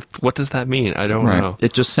don't... What does that mean? I don't know.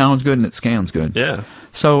 It just sounds good and it scans good. Yeah.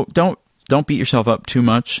 So don't beat yourself up too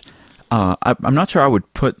much. I'm not sure I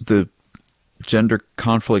would put the gender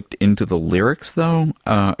conflict into the lyrics, though.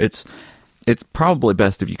 It's probably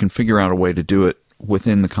best if you can figure out a way to do it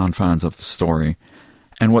within the confines of the story.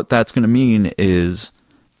 And what that's going to mean is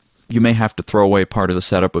you may have to throw away part of the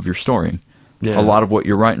setup of your story. Yeah. A lot of what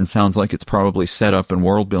you're writing sounds like it's probably set up and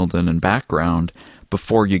world building and background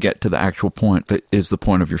before you get to the actual point that is the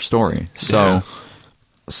point of your story. So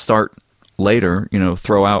start later,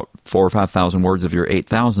 throw out 4,000 or 5,000 words of your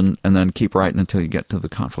 8,000 and then keep writing until you get to the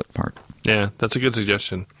conflict part. Yeah, that's a good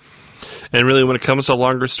suggestion. And really, when it comes to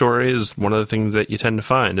longer stories, one of the things that you tend to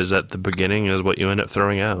find is that the beginning is what you end up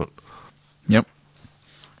throwing out. Yep.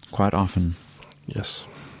 Quite often. Yes.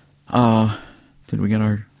 Did we get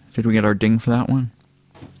our ding for that one?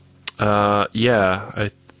 Yeah, I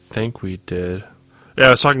think we did. Yeah,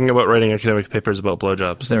 I was talking about writing academic papers about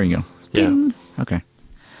blowjobs. There you go. Ding. Yeah. Okay.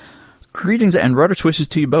 Greetings and rudder wishes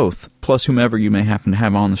to you both, plus whomever you may happen to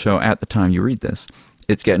have on the show at the time you read this.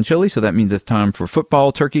 It's getting chilly, so that means it's time for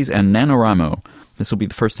football, turkeys, and NaNoWriMo. This will be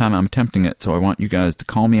the first time I'm attempting it, so I want you guys to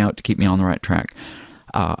call me out to keep me on the right track.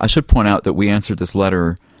 I should point out that we answered this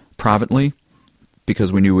letter privately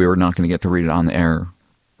because we knew we were not going to get to read it on the air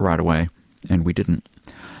right away, and we didn't.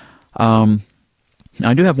 I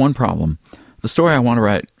do have one problem. The story I want to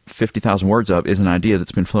write 50,000 words of is an idea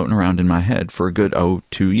that's been floating around in my head for a good,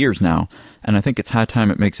 2 years now, and I think it's high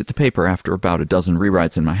time it makes it to paper after about a dozen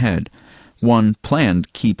rewrites in my head. One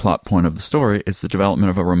planned key plot point of the story is the development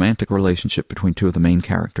of a romantic relationship between two of the main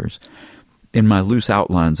characters. In my loose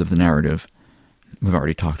outlines of the narrative, we've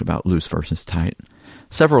already talked about loose versus tight,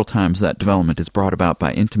 several times that development is brought about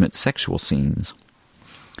by intimate sexual scenes.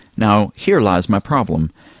 Now, here lies my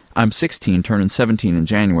problem. I'm 16, turning 17 in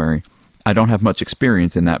January. I don't have much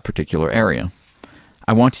experience in that particular area.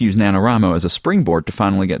 I want to use NaNoWriMo as a springboard to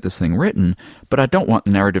finally get this thing written, but I don't want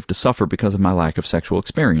the narrative to suffer because of my lack of sexual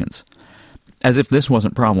experience. As if this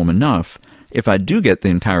wasn't problem enough, if I do get the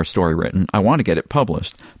entire story written, I want to get it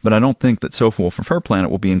published, but I don't think that Sofa Wolf of Her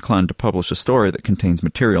Planet will be inclined to publish a story that contains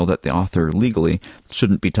material that the author legally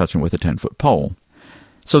shouldn't be touching with a 10-foot pole.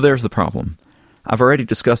 So there's the problem. I've already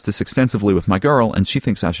discussed this extensively with my girl, and she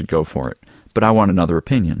thinks I should go for it, but I want another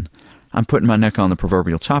opinion. I'm putting my neck on the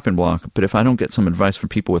proverbial chopping block, but if I don't get some advice from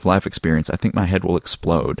people with life experience, I think my head will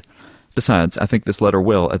explode. Besides, I think this letter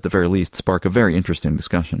will, at the very least, spark a very interesting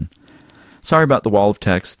discussion. Sorry about the wall of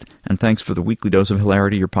text, and thanks for the weekly dose of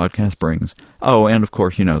hilarity your podcast brings. Oh, and of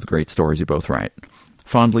course, you know the great stories you both write.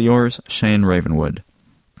 Fondly yours, Shane Ravenwood.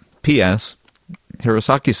 P.S.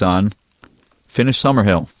 Hirosaki-san, finish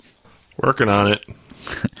Summerhill. Working on it.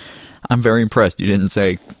 I'm very impressed you didn't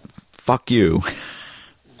say, fuck you.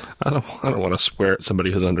 I don't want to swear at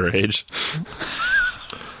somebody who's underage.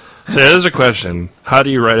 So there's a question. How do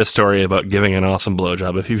you write a story about giving an awesome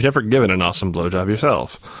blowjob if you've never given an awesome blowjob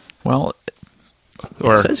yourself? Well,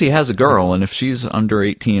 it says he has a girl, and if she's under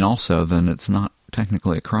 18 also, then it's not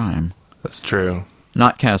technically a crime. That's true.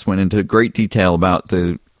 Notcast went into great detail about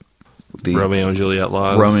the Romeo and Juliet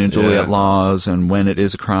laws. Romeo and Juliet laws, and when it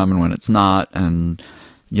is a crime and when it's not, and,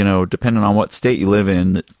 you know, depending on what state you live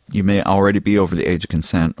in, you may already be over the age of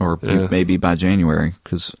consent, or you may be by January,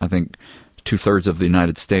 because I think 2/3 of the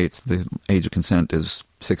United States, the age of consent is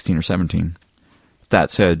 16 or 17. That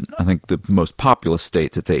said, I think the most populous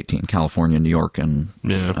states, it's 18, California, New York, and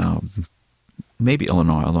maybe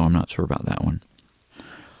Illinois, although I'm not sure about that one.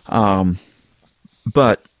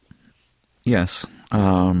 But, yes.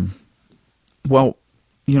 Well,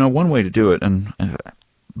 you know, one way to do it, and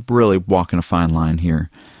really walking a fine line here,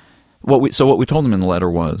 what we told him in the letter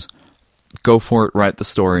was, go for it, write the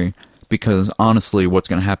story, because honestly, what's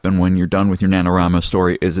going to happen when you're done with your NaNoWriMo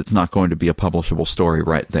story is it's not going to be a publishable story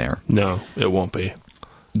right there. No, it won't be.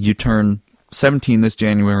 You turn 17 this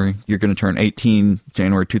January, you're going to turn 18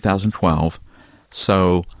 January 2012,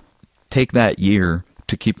 so take that year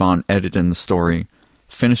to keep on editing the story,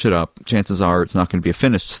 finish it up. Chances are it's not going to be a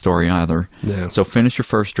finished story either. Yeah. So finish your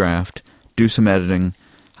first draft, do some editing,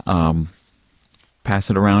 pass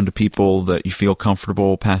it around to people that you feel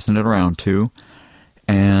comfortable passing it around to,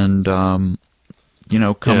 and, you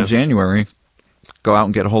know, come January, go out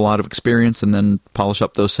and get a whole lot of experience and then polish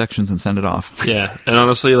up those sections and send it off. Yeah, and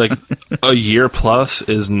honestly, like, a year plus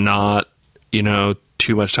is not, you know,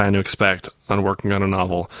 too much time to expect on working on a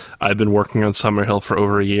novel. I've been working on Summerhill for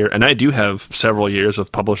over a year, and I do have several years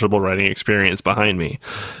of publishable writing experience behind me.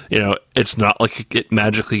 You know, it's not like it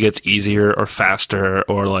magically gets easier or faster,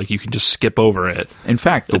 or like you can just skip over it. In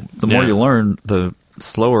fact, the more you learn, the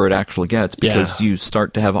slower it actually gets, because you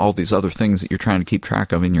start to have all these other things that you're trying to keep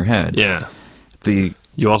track of in your head. Yeah.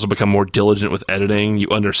 You also become more diligent with editing. You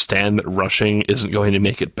understand that rushing isn't going to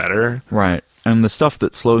make it better. Right. And the stuff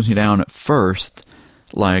that slows you down at first,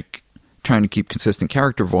 like trying to keep consistent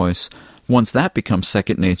character voice, once that becomes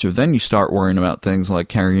second nature, then you start worrying about things like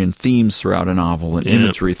carrying themes throughout a novel and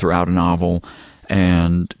imagery throughout a novel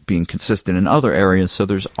and being consistent in other areas. So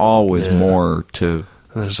there's always more to...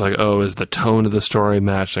 And it's like, oh, is the tone of the story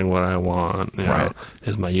matching what I want? You know,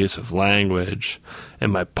 is my use of language?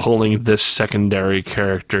 Am I pulling this secondary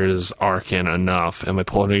character's arc in enough? Am I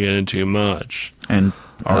pulling it in too much? And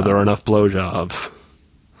are there enough blowjobs?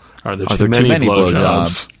 Are there too many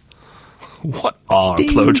blowjobs? What are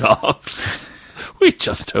blowjobs? We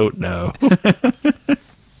just don't know.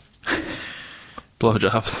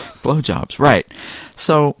 Blowjobs, right.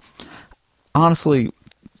 So, honestly,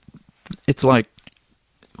 it's like,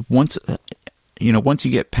 once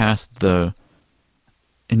you get past the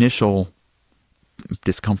initial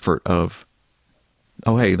discomfort of,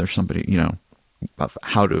 oh, hey, there's somebody, you know, of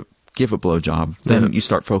how to give a blowjob, then you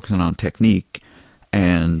start focusing on technique,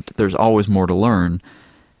 and there's always more to learn.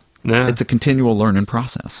 Yeah. It's a continual learning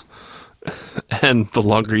process. And the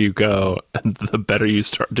longer you go, and the better you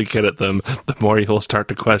start to get at them, the more you'll start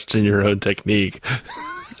to question your own technique.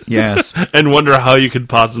 Yes. And wonder how you could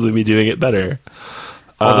possibly be doing it better.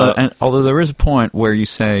 Although there is a point where you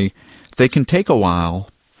say, they can take a while,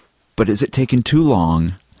 but is it taking too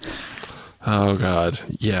long? Oh, God.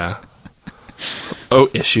 Yeah.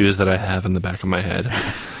 Oh, issues that I have in the back of my head.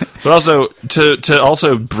 But also, to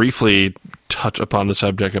also briefly touch upon the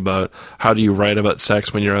subject about how do you write about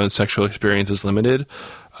sex when your own sexual experience is limited.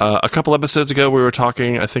 A couple episodes ago, we were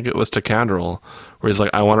talking, I think it was to Candrel, where he's like,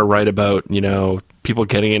 I want to write about, people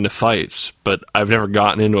getting into fights, but I've never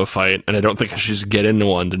gotten into a fight, and I don't think I should just get into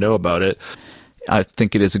one to know about it. I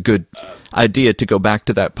think it is a good idea to go back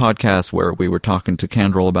to that podcast where we were talking to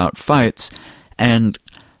Candrel about fights and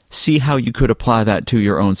see how you could apply that to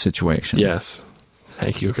your own situation. Yes.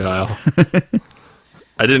 Thank you, Kyle.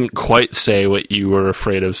 I didn't quite say what you were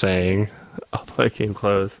afraid of saying. Although I came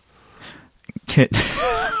close. Kit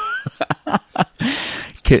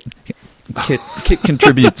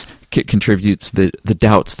contributes the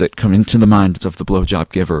doubts that come into the minds of the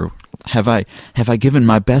blowjob giver. Have I given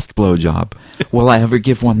my best blowjob? Will I ever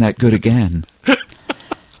give one that good again?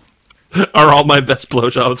 Are all my best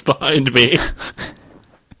blowjobs behind me?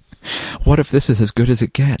 What if this is as good as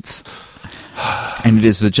it gets? And it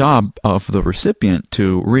is the job of the recipient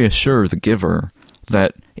to reassure the giver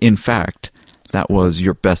that, in fact, that was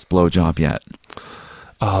your best blowjob yet.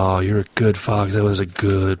 Oh, you're a good fox. That was a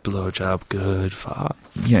good blowjob. Good fox.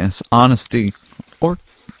 Yes, honesty. Or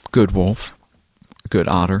good wolf. Good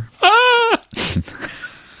otter. Ah!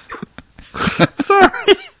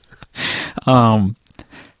 Sorry.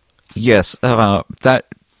 Yes, that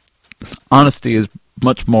honesty is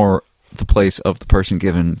much more the place of the person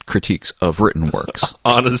given critiques of written works.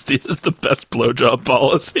 Honesty is the best blowjob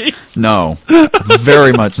policy. No,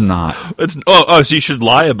 very much not. So you should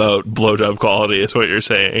lie about blowjob quality is what you're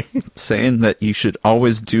saying. Saying that you should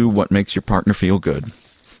always do what makes your partner feel good.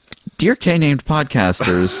 Dear K-named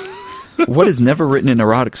podcasters, what is never written in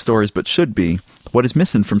erotic stories but should be? What is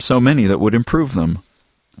missing from so many that would improve them?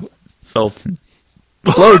 Well,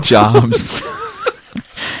 blowjobs.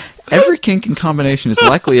 Every kink and combination is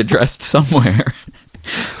likely addressed somewhere.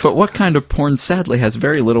 But what kind of porn sadly has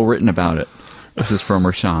very little written about it? This is from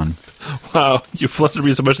Rashawn. Wow, you flustered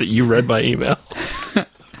me so much that you read my email.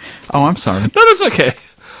 Oh, I'm sorry. No, that's okay.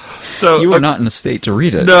 So you were not in a state to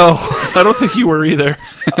read it. No, I don't think you were either.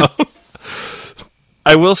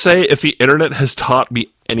 I will say, if the internet has taught me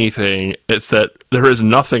anything, it's that there is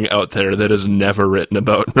nothing out there that is never written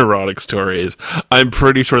about erotic stories. I'm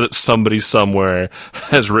pretty sure that somebody somewhere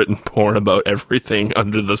has written porn about everything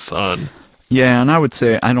under the sun. Yeah, and I would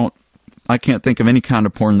say I can't think of any kind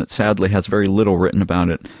of porn that sadly has very little written about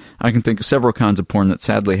it. I can think of several kinds of porn that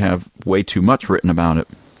sadly have way too much written about it.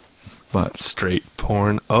 But straight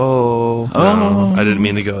porn. No, I didn't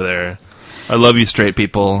mean to go there. I love you, straight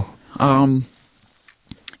people.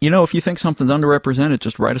 If you think something's underrepresented,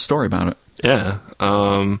 just write a story about it. Yeah.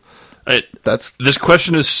 This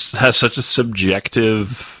question has such a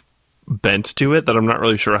subjective bent to it that I'm not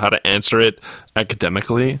really sure how to answer it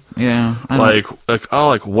academically. Yeah.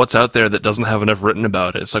 Like what's out there that doesn't have enough written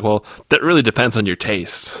about it? It's like, well, that really depends on your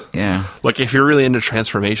taste. Yeah. Like, if you're really into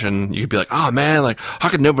transformation, you could be like, oh man, like, how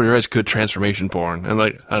could nobody write good transformation porn? And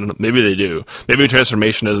like, I don't know, maybe they do. Maybe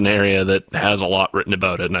transformation is an area that has a lot written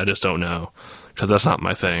about it, and I just don't know. Because that's not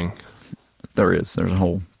my thing. There's a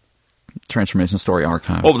whole transformation story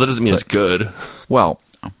archive. Oh, but that doesn't mean it's good. Well,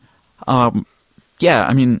 yeah,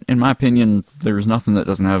 I mean, in my opinion, there's nothing that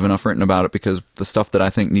doesn't have enough written about it, because the stuff that I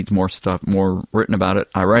think needs more written about it,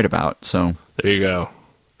 I write about, so. There you go.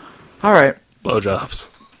 All right. Blowjobs.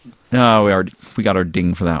 No, we got our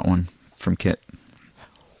ding for that one from Kit.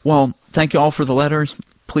 Well, thank you all for the letters.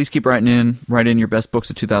 Please keep writing in. Write in your best books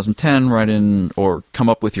of 2010. Write in or come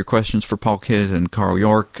up with your questions for Paul Kidd and Carl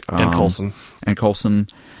York. And Coulson.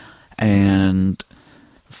 And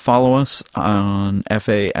follow us on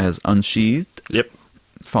FA as Unsheathed. Yep.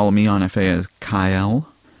 Follow me on FA as Kyle.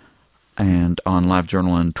 And on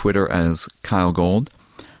LiveJournal and Twitter as Kyle Gold.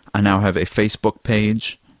 I now have a Facebook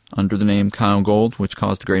page under the name Kyle Gold, which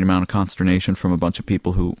caused a great amount of consternation from a bunch of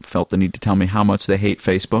people who felt the need to tell me how much they hate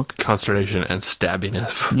Facebook. Consternation and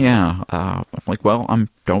stabbiness. Yeah. I'm like, well,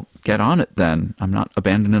 don't get on it then. I'm not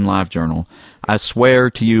abandoning LiveJournal. I swear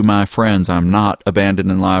to you, my friends, I'm not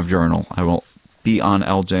abandoning LiveJournal. I will be on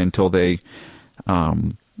LJ until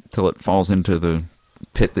till it falls into the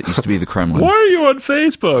pit that used to be the Kremlin. Why are you on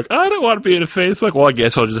Facebook? I don't want to be on Facebook. Well, I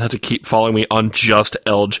guess I'll just have to keep following me on just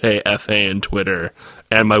LJFA and Twitter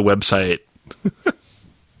and my website.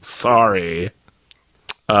 Sorry.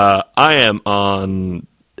 I am on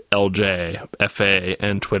LJFA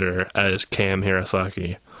and Twitter as Cam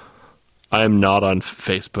Hirosaki. I am not on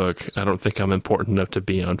Facebook. I don't think I'm important enough to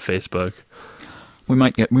be on Facebook. We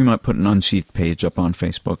might put an Unsheathed page up on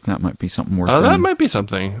Facebook. That might be something worth doing. That might be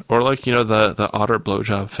something. Or like, the Otter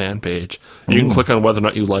Blowjob fan page. You can click on whether or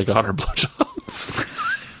not you like Otter Blowjobs.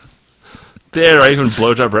 There, I even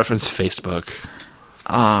blowjob reference Facebook.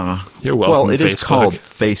 You're welcome, well, it Facebook. is called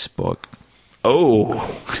Facebook. Oh.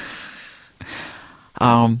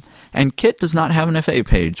 And Kit does not have an FA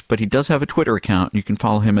page, but he does have a Twitter account. You can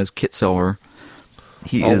follow him as Kit Silver.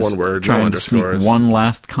 He All is one word, trying no to sneak underscores. one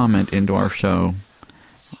last comment into our show.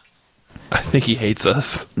 I think he hates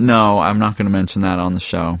us. No, I'm not going to mention that on the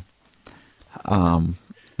show.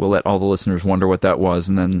 We'll let all the listeners wonder what that was,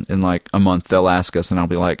 and then in like a month they'll ask us, and I'll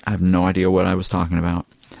be like, I have no idea what I was talking about.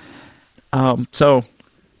 So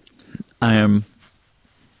I am.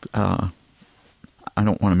 I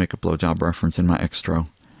don't want to make a blowjob reference in my extra.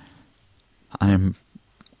 I am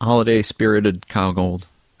holiday spirited Kyle Gold.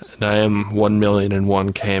 And I am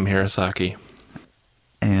 1,000,001 Cam Hirosaki.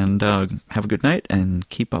 And have a good night and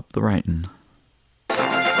keep up the writing.